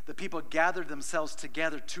mountain, the people gathered themselves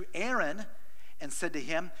together to Aaron and said to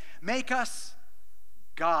him, make us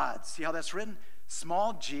gods. See how that's written?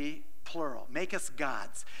 Small g, plural. Make us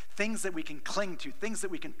gods. Things that we can cling to, things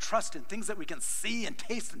that we can trust in, things that we can see and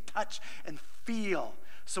taste and touch and feel,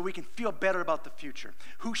 so we can feel better about the future.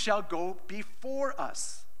 Who shall go before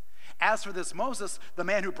us? As for this Moses, the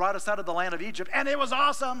man who brought us out of the land of Egypt, and it was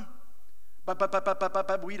awesome,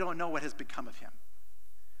 but we don't know what has become of him.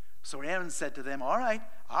 So Aaron said to them, all right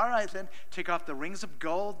then, take off the rings of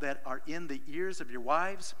gold that are in the ears of your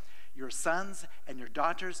wives, your sons, and your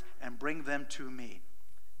daughters, and bring them to me.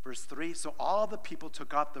 Verse 3, so all the people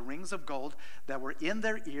took off the rings of gold that were in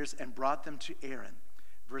their ears and brought them to Aaron.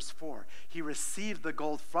 Verse 4, he received the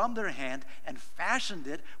gold from their hand and fashioned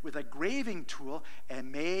it with a graving tool and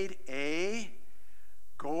made a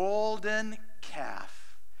golden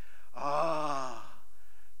calf.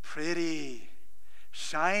 Pretty,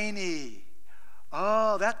 shiny.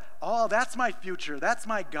 That's my future. That's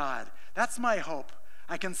my God. That's my hope.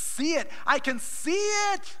 I can see it. I can see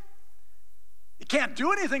it. It can't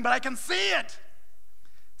do anything, but I can see it.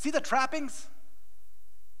 See the trappings?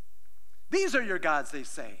 These are your gods, they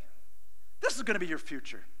say. This is going to be your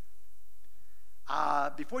future.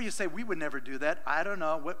 Before you say, we would never do that, I don't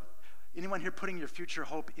know. Anyone here putting your future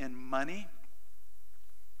hope in money?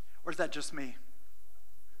 Or is that just me?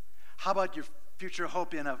 How about your future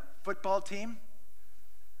hope in a football team?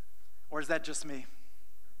 Or is that just me?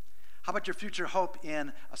 How about your future hope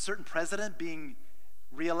in a certain president being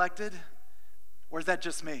reelected? Or is that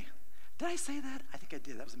just me? Did I say that? I think I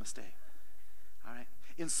did. That was a mistake. All right.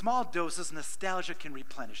 In small doses, nostalgia can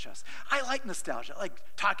replenish us. I like nostalgia, like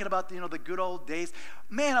talking about the good old days.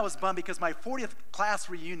 Man, I was bummed because my 40th class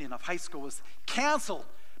reunion of high school was canceled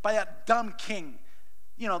by that dumb king,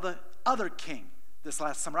 the other king this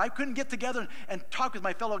last summer. I couldn't get together and talk with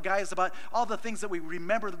my fellow guys about all the things that we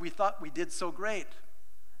remember that we thought we did so great.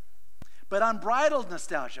 But unbridled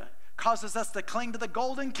nostalgia causes us to cling to the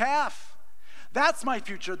golden calf. That's my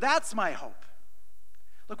future. That's my hope.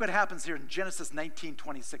 Look what happens here in Genesis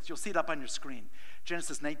 19:26. You'll see it up on your screen.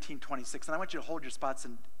 Genesis 19:26. And I want you to hold your spots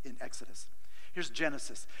in Exodus. Here's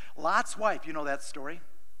Genesis. Lot's wife, you know that story.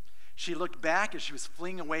 She looked back as she was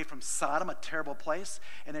fleeing away from Sodom, a terrible place.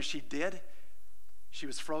 And as she did, she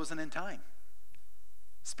was frozen in time.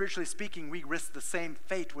 Spiritually speaking, we risk the same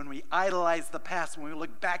fate when we idolize the past, when we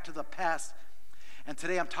look back to the past. And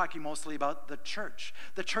today I'm talking mostly about the church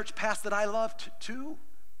past that I loved too.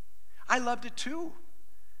 I loved it too.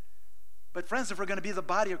 But friends, if we're going to be the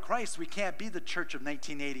body of Christ, we can't be the church of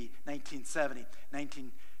 1980, 1970,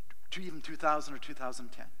 even 2000 or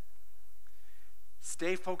 2010.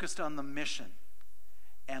 Stay focused on the mission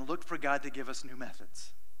and look for God to give us new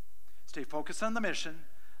methods. Stay focused on the mission.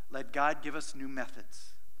 Let God give us new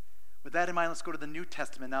methods. With that in mind, let's go to the New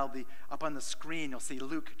Testament. Now, up on the screen, you'll see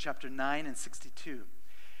Luke chapter 9 and 62.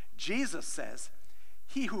 Jesus says,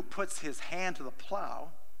 he who puts his hand to the plow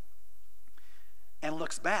and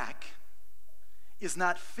looks back is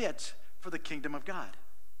not fit for the kingdom of God.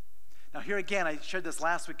 Now here again, I shared this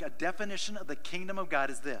last week, a definition of the kingdom of God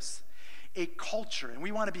is this: a culture, and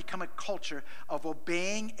we want to become a culture of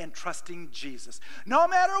obeying and trusting Jesus. No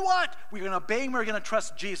matter what, we're going to obey and we're going to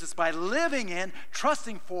trust Jesus by living in,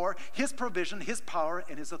 trusting for his provision, his power,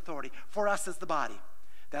 and his authority for us as the body.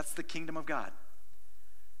 That's the kingdom of God.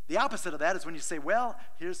 The opposite of that is when you say, well,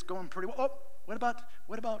 here's going pretty well. Oh,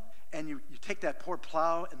 what about, and you take that poor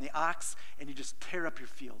plow and the ox and you just tear up your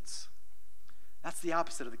fields. That's the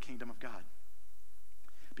opposite of the kingdom of God.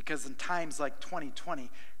 Because in times like 2020,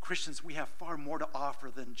 Christians, we have far more to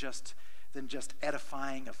offer than just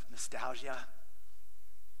edifying of nostalgia.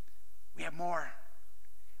 We have more.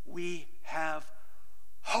 We have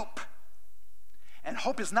hope. And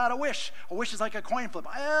hope is not a wish. A wish is like a coin flip.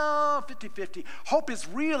 Oh, 50-50. Hope is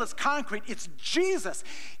real, it's concrete, it's Jesus.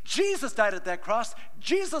 Jesus died at that cross.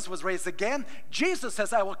 Jesus was raised again. Jesus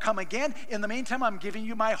says, I will come again. In the meantime, I'm giving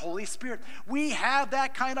you my Holy Spirit. We have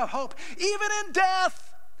that kind of hope, even in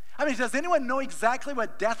death. I mean, does anyone know exactly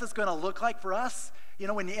what death is going to look like for us? You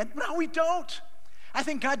know, when the end? No, we don't. I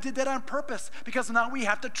think God did that on purpose because now we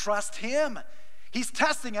have to trust him. He's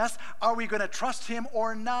testing us. Are we going to trust him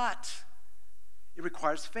or not? It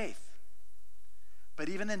requires faith. But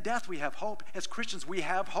even in death, we have hope. As Christians, we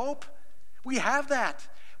have hope. We have that.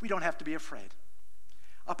 We don't have to be afraid.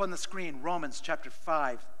 Up on the screen, Romans chapter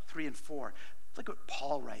 5, 3 and 4. Look what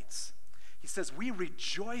Paul writes. He says, we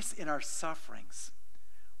rejoice in our sufferings.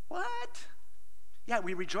 What? Yeah,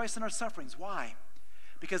 we rejoice in our sufferings. Why?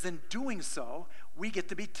 Because in doing so, we get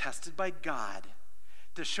to be tested by God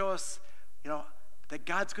to show us, that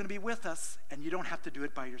God's going to be with us and you don't have to do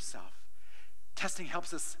it by yourself. Testing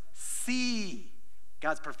helps us see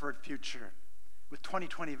God's preferred future with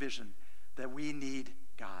 2020 vision that we need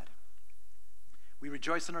God. We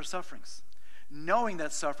rejoice in our sufferings, knowing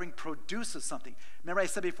that suffering produces something. Remember I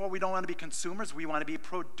said before, we don't want to be consumers, we want to be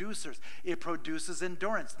producers. It produces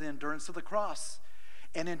endurance, the endurance of the cross.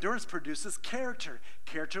 And endurance produces character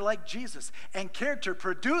like Jesus. And character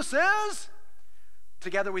produces,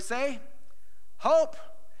 together we say, hope.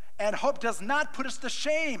 And hope does not put us to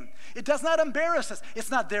shame. It does not embarrass us.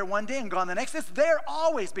 It's not there one day and gone the next. It's there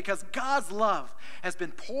always because God's love has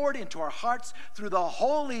been poured into our hearts through the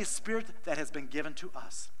Holy Spirit that has been given to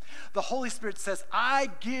us. The Holy Spirit says,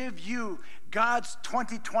 I give you God's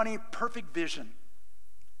 2020 perfect vision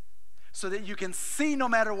so that you can see no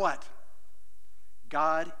matter what.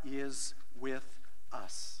 God is with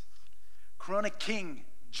us. Corona King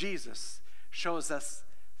Jesus shows us,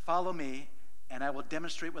 follow me, and I will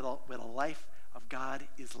demonstrate what a life of God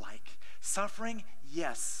is like. Suffering,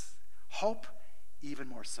 yes. Hope, even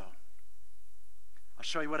more so. I'll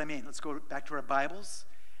show you what I mean. Let's go back to our Bibles.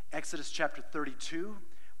 Exodus chapter 32,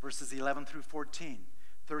 verses 11 through 14.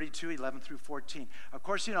 32, 11 through 14. Of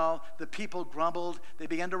course, the people grumbled. They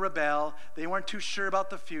began to rebel. They weren't too sure about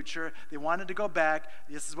the future. They wanted to go back.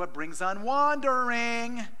 This is what brings on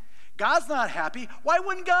wandering. God's not happy. Why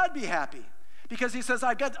wouldn't God be happy? Because he says,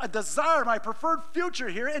 I've got a desire, my preferred future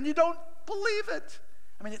here, and you don't believe it.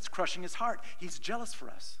 I mean, it's crushing his heart. He's jealous for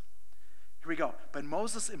us. Here we go. But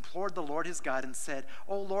Moses implored the Lord his God and said,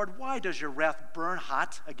 O Lord, why does your wrath burn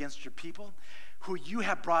hot against your people, who you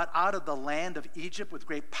have brought out of the land of Egypt with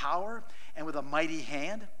great power and with a mighty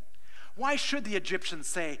hand? Why should the Egyptians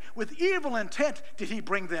say, with evil intent did he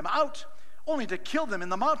bring them out, only to kill them in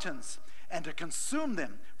the mountains and to consume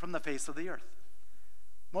them from the face of the earth?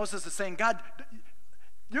 Moses is saying, God,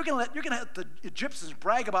 you're going to let the Egyptians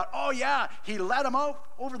brag about, oh yeah, he led them out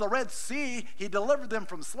over the Red Sea. He delivered them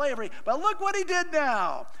from slavery. But look what he did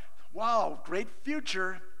now. Wow, great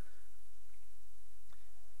future.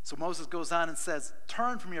 So Moses goes on and says,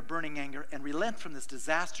 turn from your burning anger and relent from this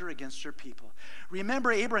disaster against your people.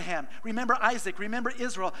 Remember Abraham, remember Isaac, remember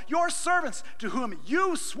Israel, your servants to whom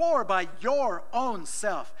you swore by your own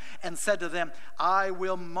self and said to them, I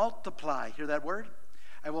will multiply. Hear that word?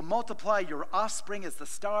 I will multiply your offspring as the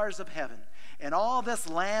stars of heaven. And all this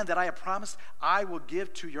land that I have promised, I will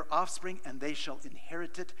give to your offspring, and they shall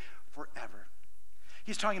inherit it forever.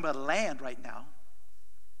 He's talking about land right now,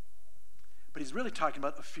 but he's really talking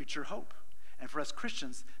about a future hope. And for us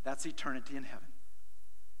Christians, that's eternity in heaven.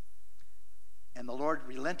 And the Lord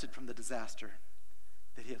relented from the disaster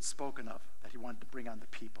that he had spoken of, that he wanted to bring on the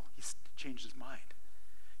people. He changed his mind.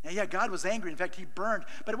 Now, yeah, God was angry. In fact, he burned,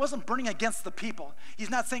 but it wasn't burning against the people. He's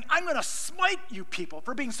not saying, I'm going to smite you people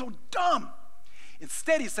for being so dumb.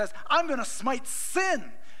 Instead, he says, I'm going to smite sin.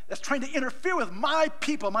 that's trying to interfere with my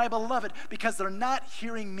people, my beloved, because they're not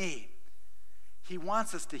hearing me. He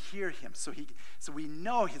wants us to hear him so we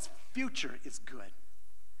know his future is good.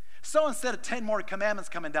 So instead of 10 more commandments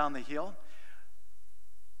coming down the hill,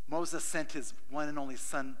 Moses sent his one and only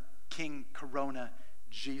son, King Corona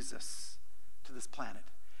Jesus, to this planet.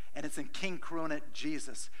 And it's in King Corona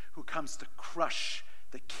Jesus who comes to crush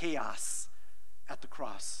the chaos at the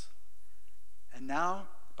cross. And now,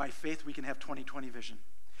 by faith, we can have 20/20 vision.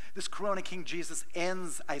 This Corona King Jesus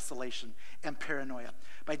ends isolation and paranoia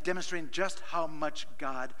by demonstrating just how much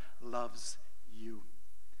God loves you.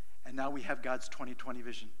 And now we have God's 20/20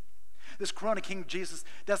 vision. This Corona King Jesus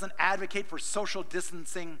doesn't advocate for social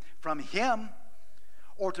distancing from him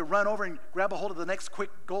or to run over and grab a hold of the next quick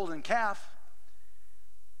golden calf.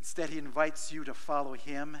 Instead, he invites you to follow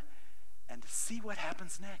him and to see what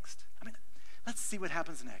happens next. Let's see what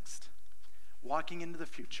happens next. Walking into the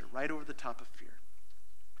future, right over the top of fear.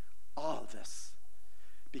 All of this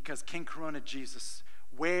because King Corona Jesus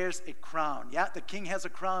wears a crown. Yeah, the king has a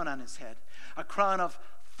crown on his head. A crown of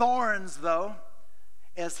thorns, though,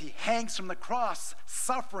 as he hangs from the cross,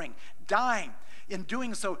 suffering, dying. In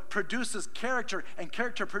doing so, produces character, and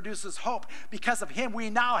character produces hope. Because of him, we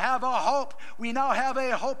now have a hope. We now have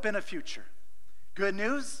a hope in a future. Good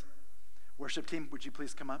news? Worship team, would you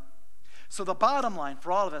please come up? So the bottom line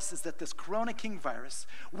for all of us is that this Corona King virus,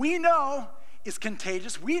 we know is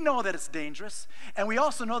contagious. We know that it's dangerous. And we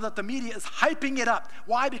also know that the media is hyping it up.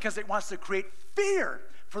 Why? Because it wants to create fear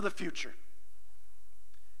for the future.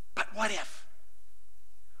 But what if?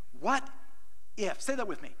 What if? Say that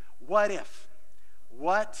with me. What if?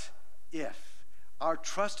 What if our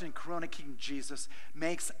trust in Corona King Jesus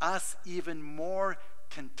makes us even more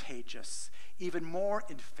contagious, even more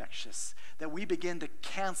infectious, that we begin to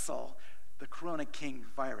cancel the Corona King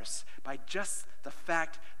virus by just the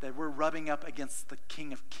fact that we're rubbing up against the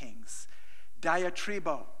King of Kings,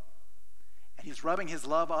 diatribo, and he's rubbing his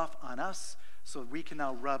love off on us so we can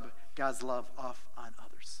now rub God's love off on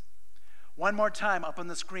others. One more time up on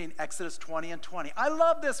the screen, Exodus 20 and 20. I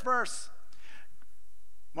love this verse.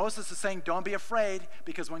 Moses is saying, don't be afraid,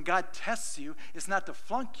 because when God tests you, it's not to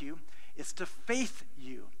flunk you, it's to faith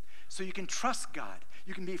you. So you can trust God.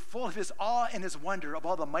 You can be full of his awe and his wonder of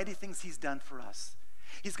all the mighty things he's done for us.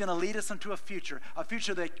 He's going to lead us into a future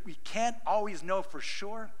that we can't always know for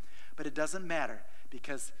sure, but it doesn't matter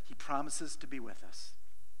because he promises to be with us.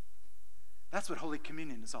 That's what Holy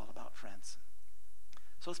Communion is all about, friends.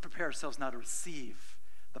 So let's prepare ourselves now to receive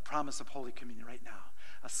the promise of Holy Communion right now.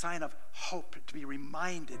 A sign of hope, to be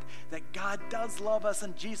reminded that God does love us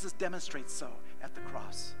and Jesus demonstrates so at the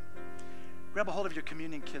cross. Grab a hold of your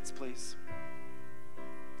communion kits, please.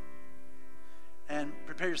 And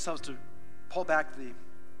prepare yourselves to pull back the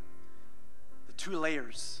two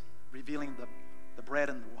layers, revealing the bread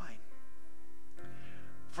and the wine.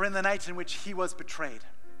 For in the night in which he was betrayed,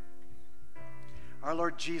 our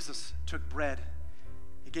Lord Jesus took bread.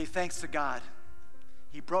 He gave thanks to God.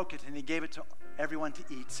 He broke it and he gave it to everyone to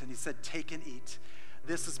eat. And he said, take and eat.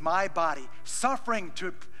 This is my body, suffering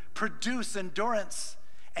to produce endurance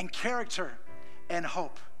and character and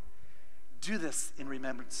hope. Do this in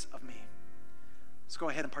remembrance of me. Let's go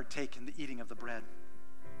ahead and partake in the eating of the bread.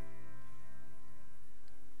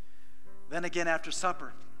 Then again after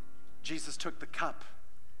supper, Jesus took the cup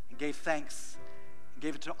and gave thanks and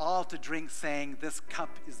gave it to all to drink, saying, this cup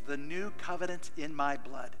is the new covenant in my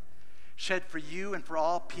blood, shed for you and for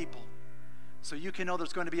all people, so you can know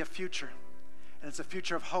there's going to be a future, and it's a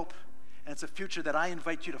future of hope, and it's a future that I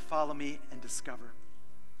invite you to follow me and discover.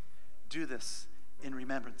 Do this in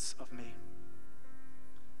remembrance of me.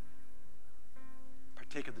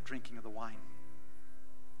 Partake of the drinking of the wine.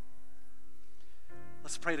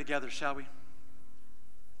 Let's pray together, shall we?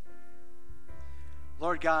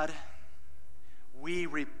 Lord God, we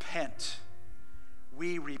repent.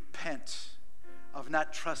 We repent of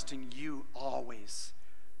not trusting you always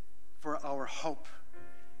for our hope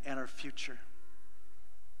and our future.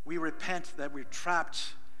 We repent that we're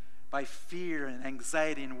trapped by fear and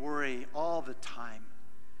anxiety and worry all the time.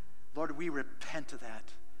 Lord, we repent of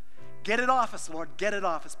that. Get it off us, Lord. Get it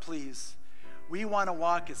off us, please. We want to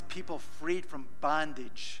walk as people freed from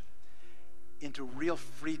bondage into real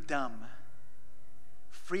freedom.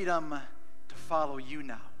 Freedom to follow you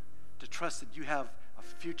now, to trust that you have a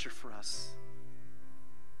future for us.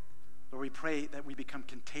 Lord, we pray that we become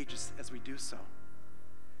contagious as we do so.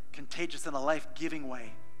 Contagious in a life-giving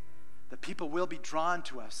way, that people will be drawn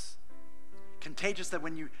to us. Contagious that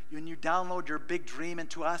when you download your big dream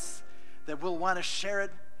into us, that we'll want to share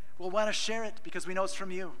it. We'll want to share it because we know it's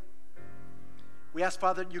from you. We ask,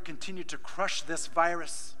 Father, that you continue to crush this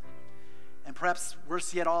virus And perhaps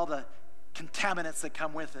worse yet, all the contaminants that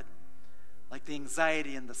come with it, like the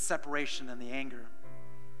anxiety and the separation and the anger.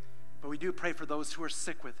 But we do pray for those who are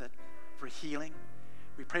sick with it, for healing.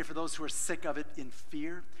 We pray for those who are sick of it in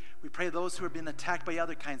fear. We pray for those who have been attacked by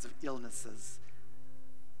other kinds of illnesses,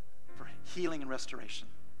 for healing and restoration.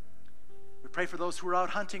 We pray for those who are out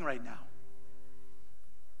hunting right now,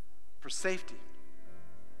 for safety.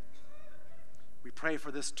 We pray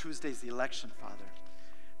for this Tuesday's election, Father.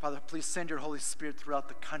 Father, please send your Holy Spirit throughout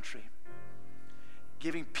the country,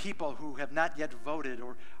 giving people who have not yet voted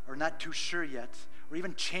or are not too sure yet, or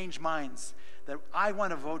even change minds, that I want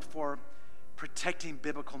to vote for protecting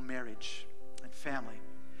biblical marriage and family,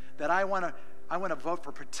 that I want to vote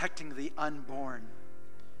for protecting the unborn,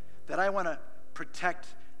 that I want to protect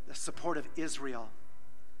the support of Israel,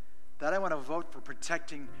 that I want to vote for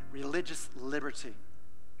protecting religious liberty.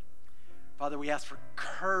 Father, we ask for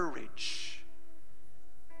courage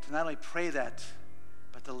to not only pray that,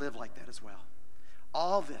 but to live like that as well.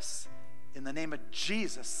 All this in the name of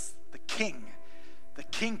Jesus, the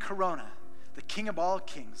King Corona, the King of all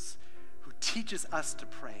kings, who teaches us to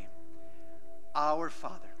pray, Our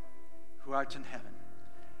Father, who art in heaven,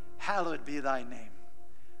 hallowed be thy name.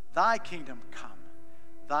 Thy kingdom come,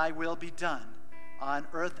 thy will be done on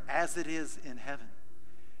earth as it is in heaven.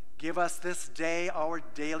 Give us this day our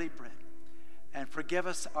daily bread, and forgive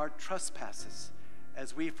us our trespasses,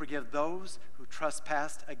 as we forgive those who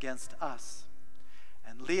trespass against us.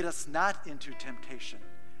 And lead us not into temptation,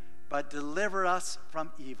 but deliver us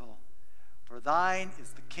from evil. For thine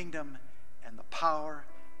is the kingdom and the power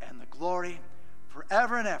and the glory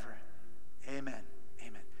forever and ever. Amen.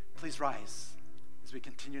 Amen. Please rise as we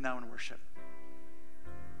continue now in worship.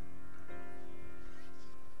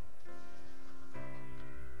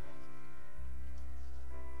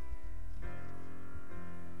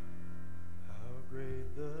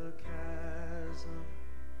 Great the chasm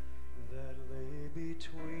that lay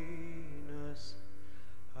between us,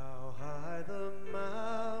 how high the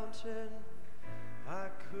mountain I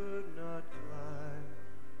could not climb.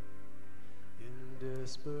 In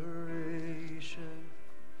desperation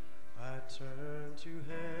I turned to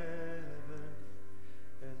heaven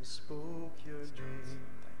and spoke your name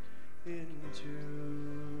into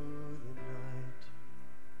the night.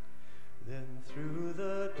 Then through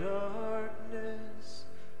the darkness,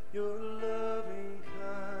 your loving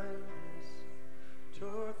kindness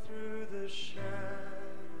tore through the shadows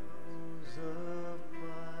of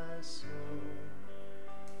my soul.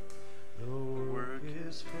 The work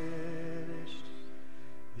is finished,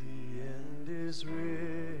 the end is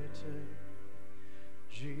written.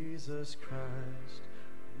 Jesus Christ,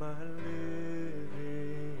 my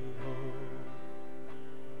living hope.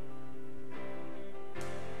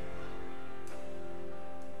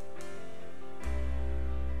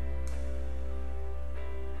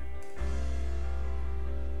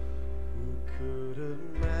 Could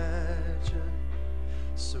imagine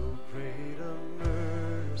so great a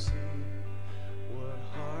mercy? What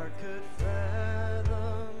heart could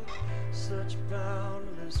fathom such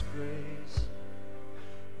boundless grace?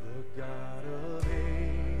 The God of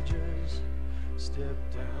ages stepped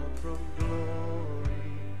down from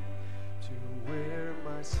glory to wear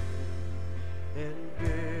my sin and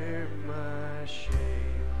bear my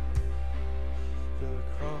shame. The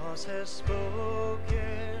cross has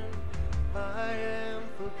spoken, I am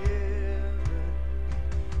forgiven.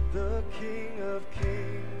 The King of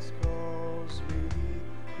Kings calls me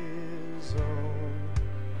his own.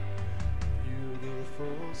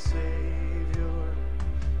 Beautiful Savior,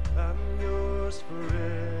 I'm yours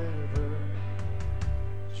forever.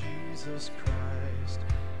 Jesus Christ,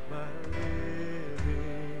 my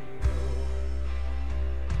living hope.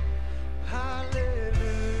 Hallelujah,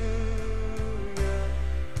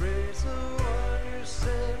 praise the one who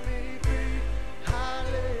set me.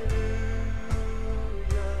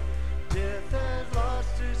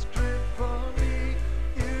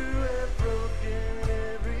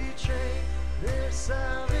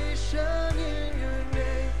 Salvation in your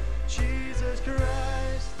name, Jesus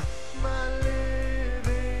Christ, my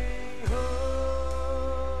living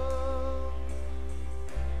hope.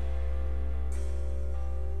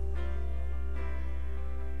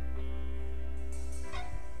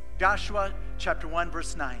 Joshua chapter 1,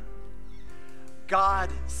 verse 9.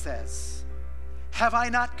 God says, have I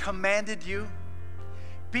not commanded you?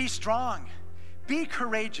 Be strong, be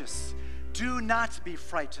courageous, do not be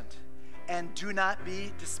frightened, and do not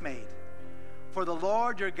be dismayed. For the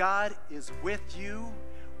Lord your God is with you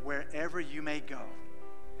wherever you may go.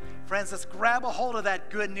 Friends, let's grab a hold of that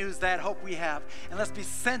good news, that hope we have, and let's be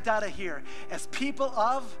sent out of here as people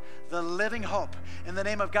of the living hope. In the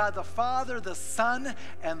name of God, the Father, the Son,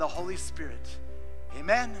 and the Holy Spirit.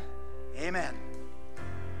 Amen. Amen.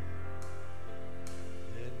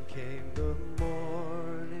 Then came the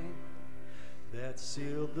morning that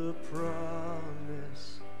sealed the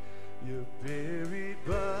promise. Your buried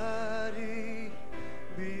body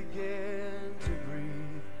began to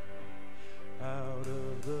breathe. Out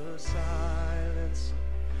of the silence,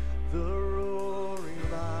 the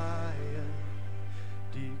roaring lion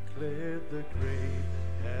declared the grave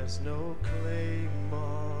has no claim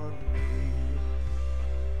on me.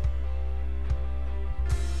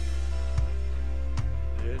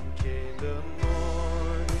 Then came the morning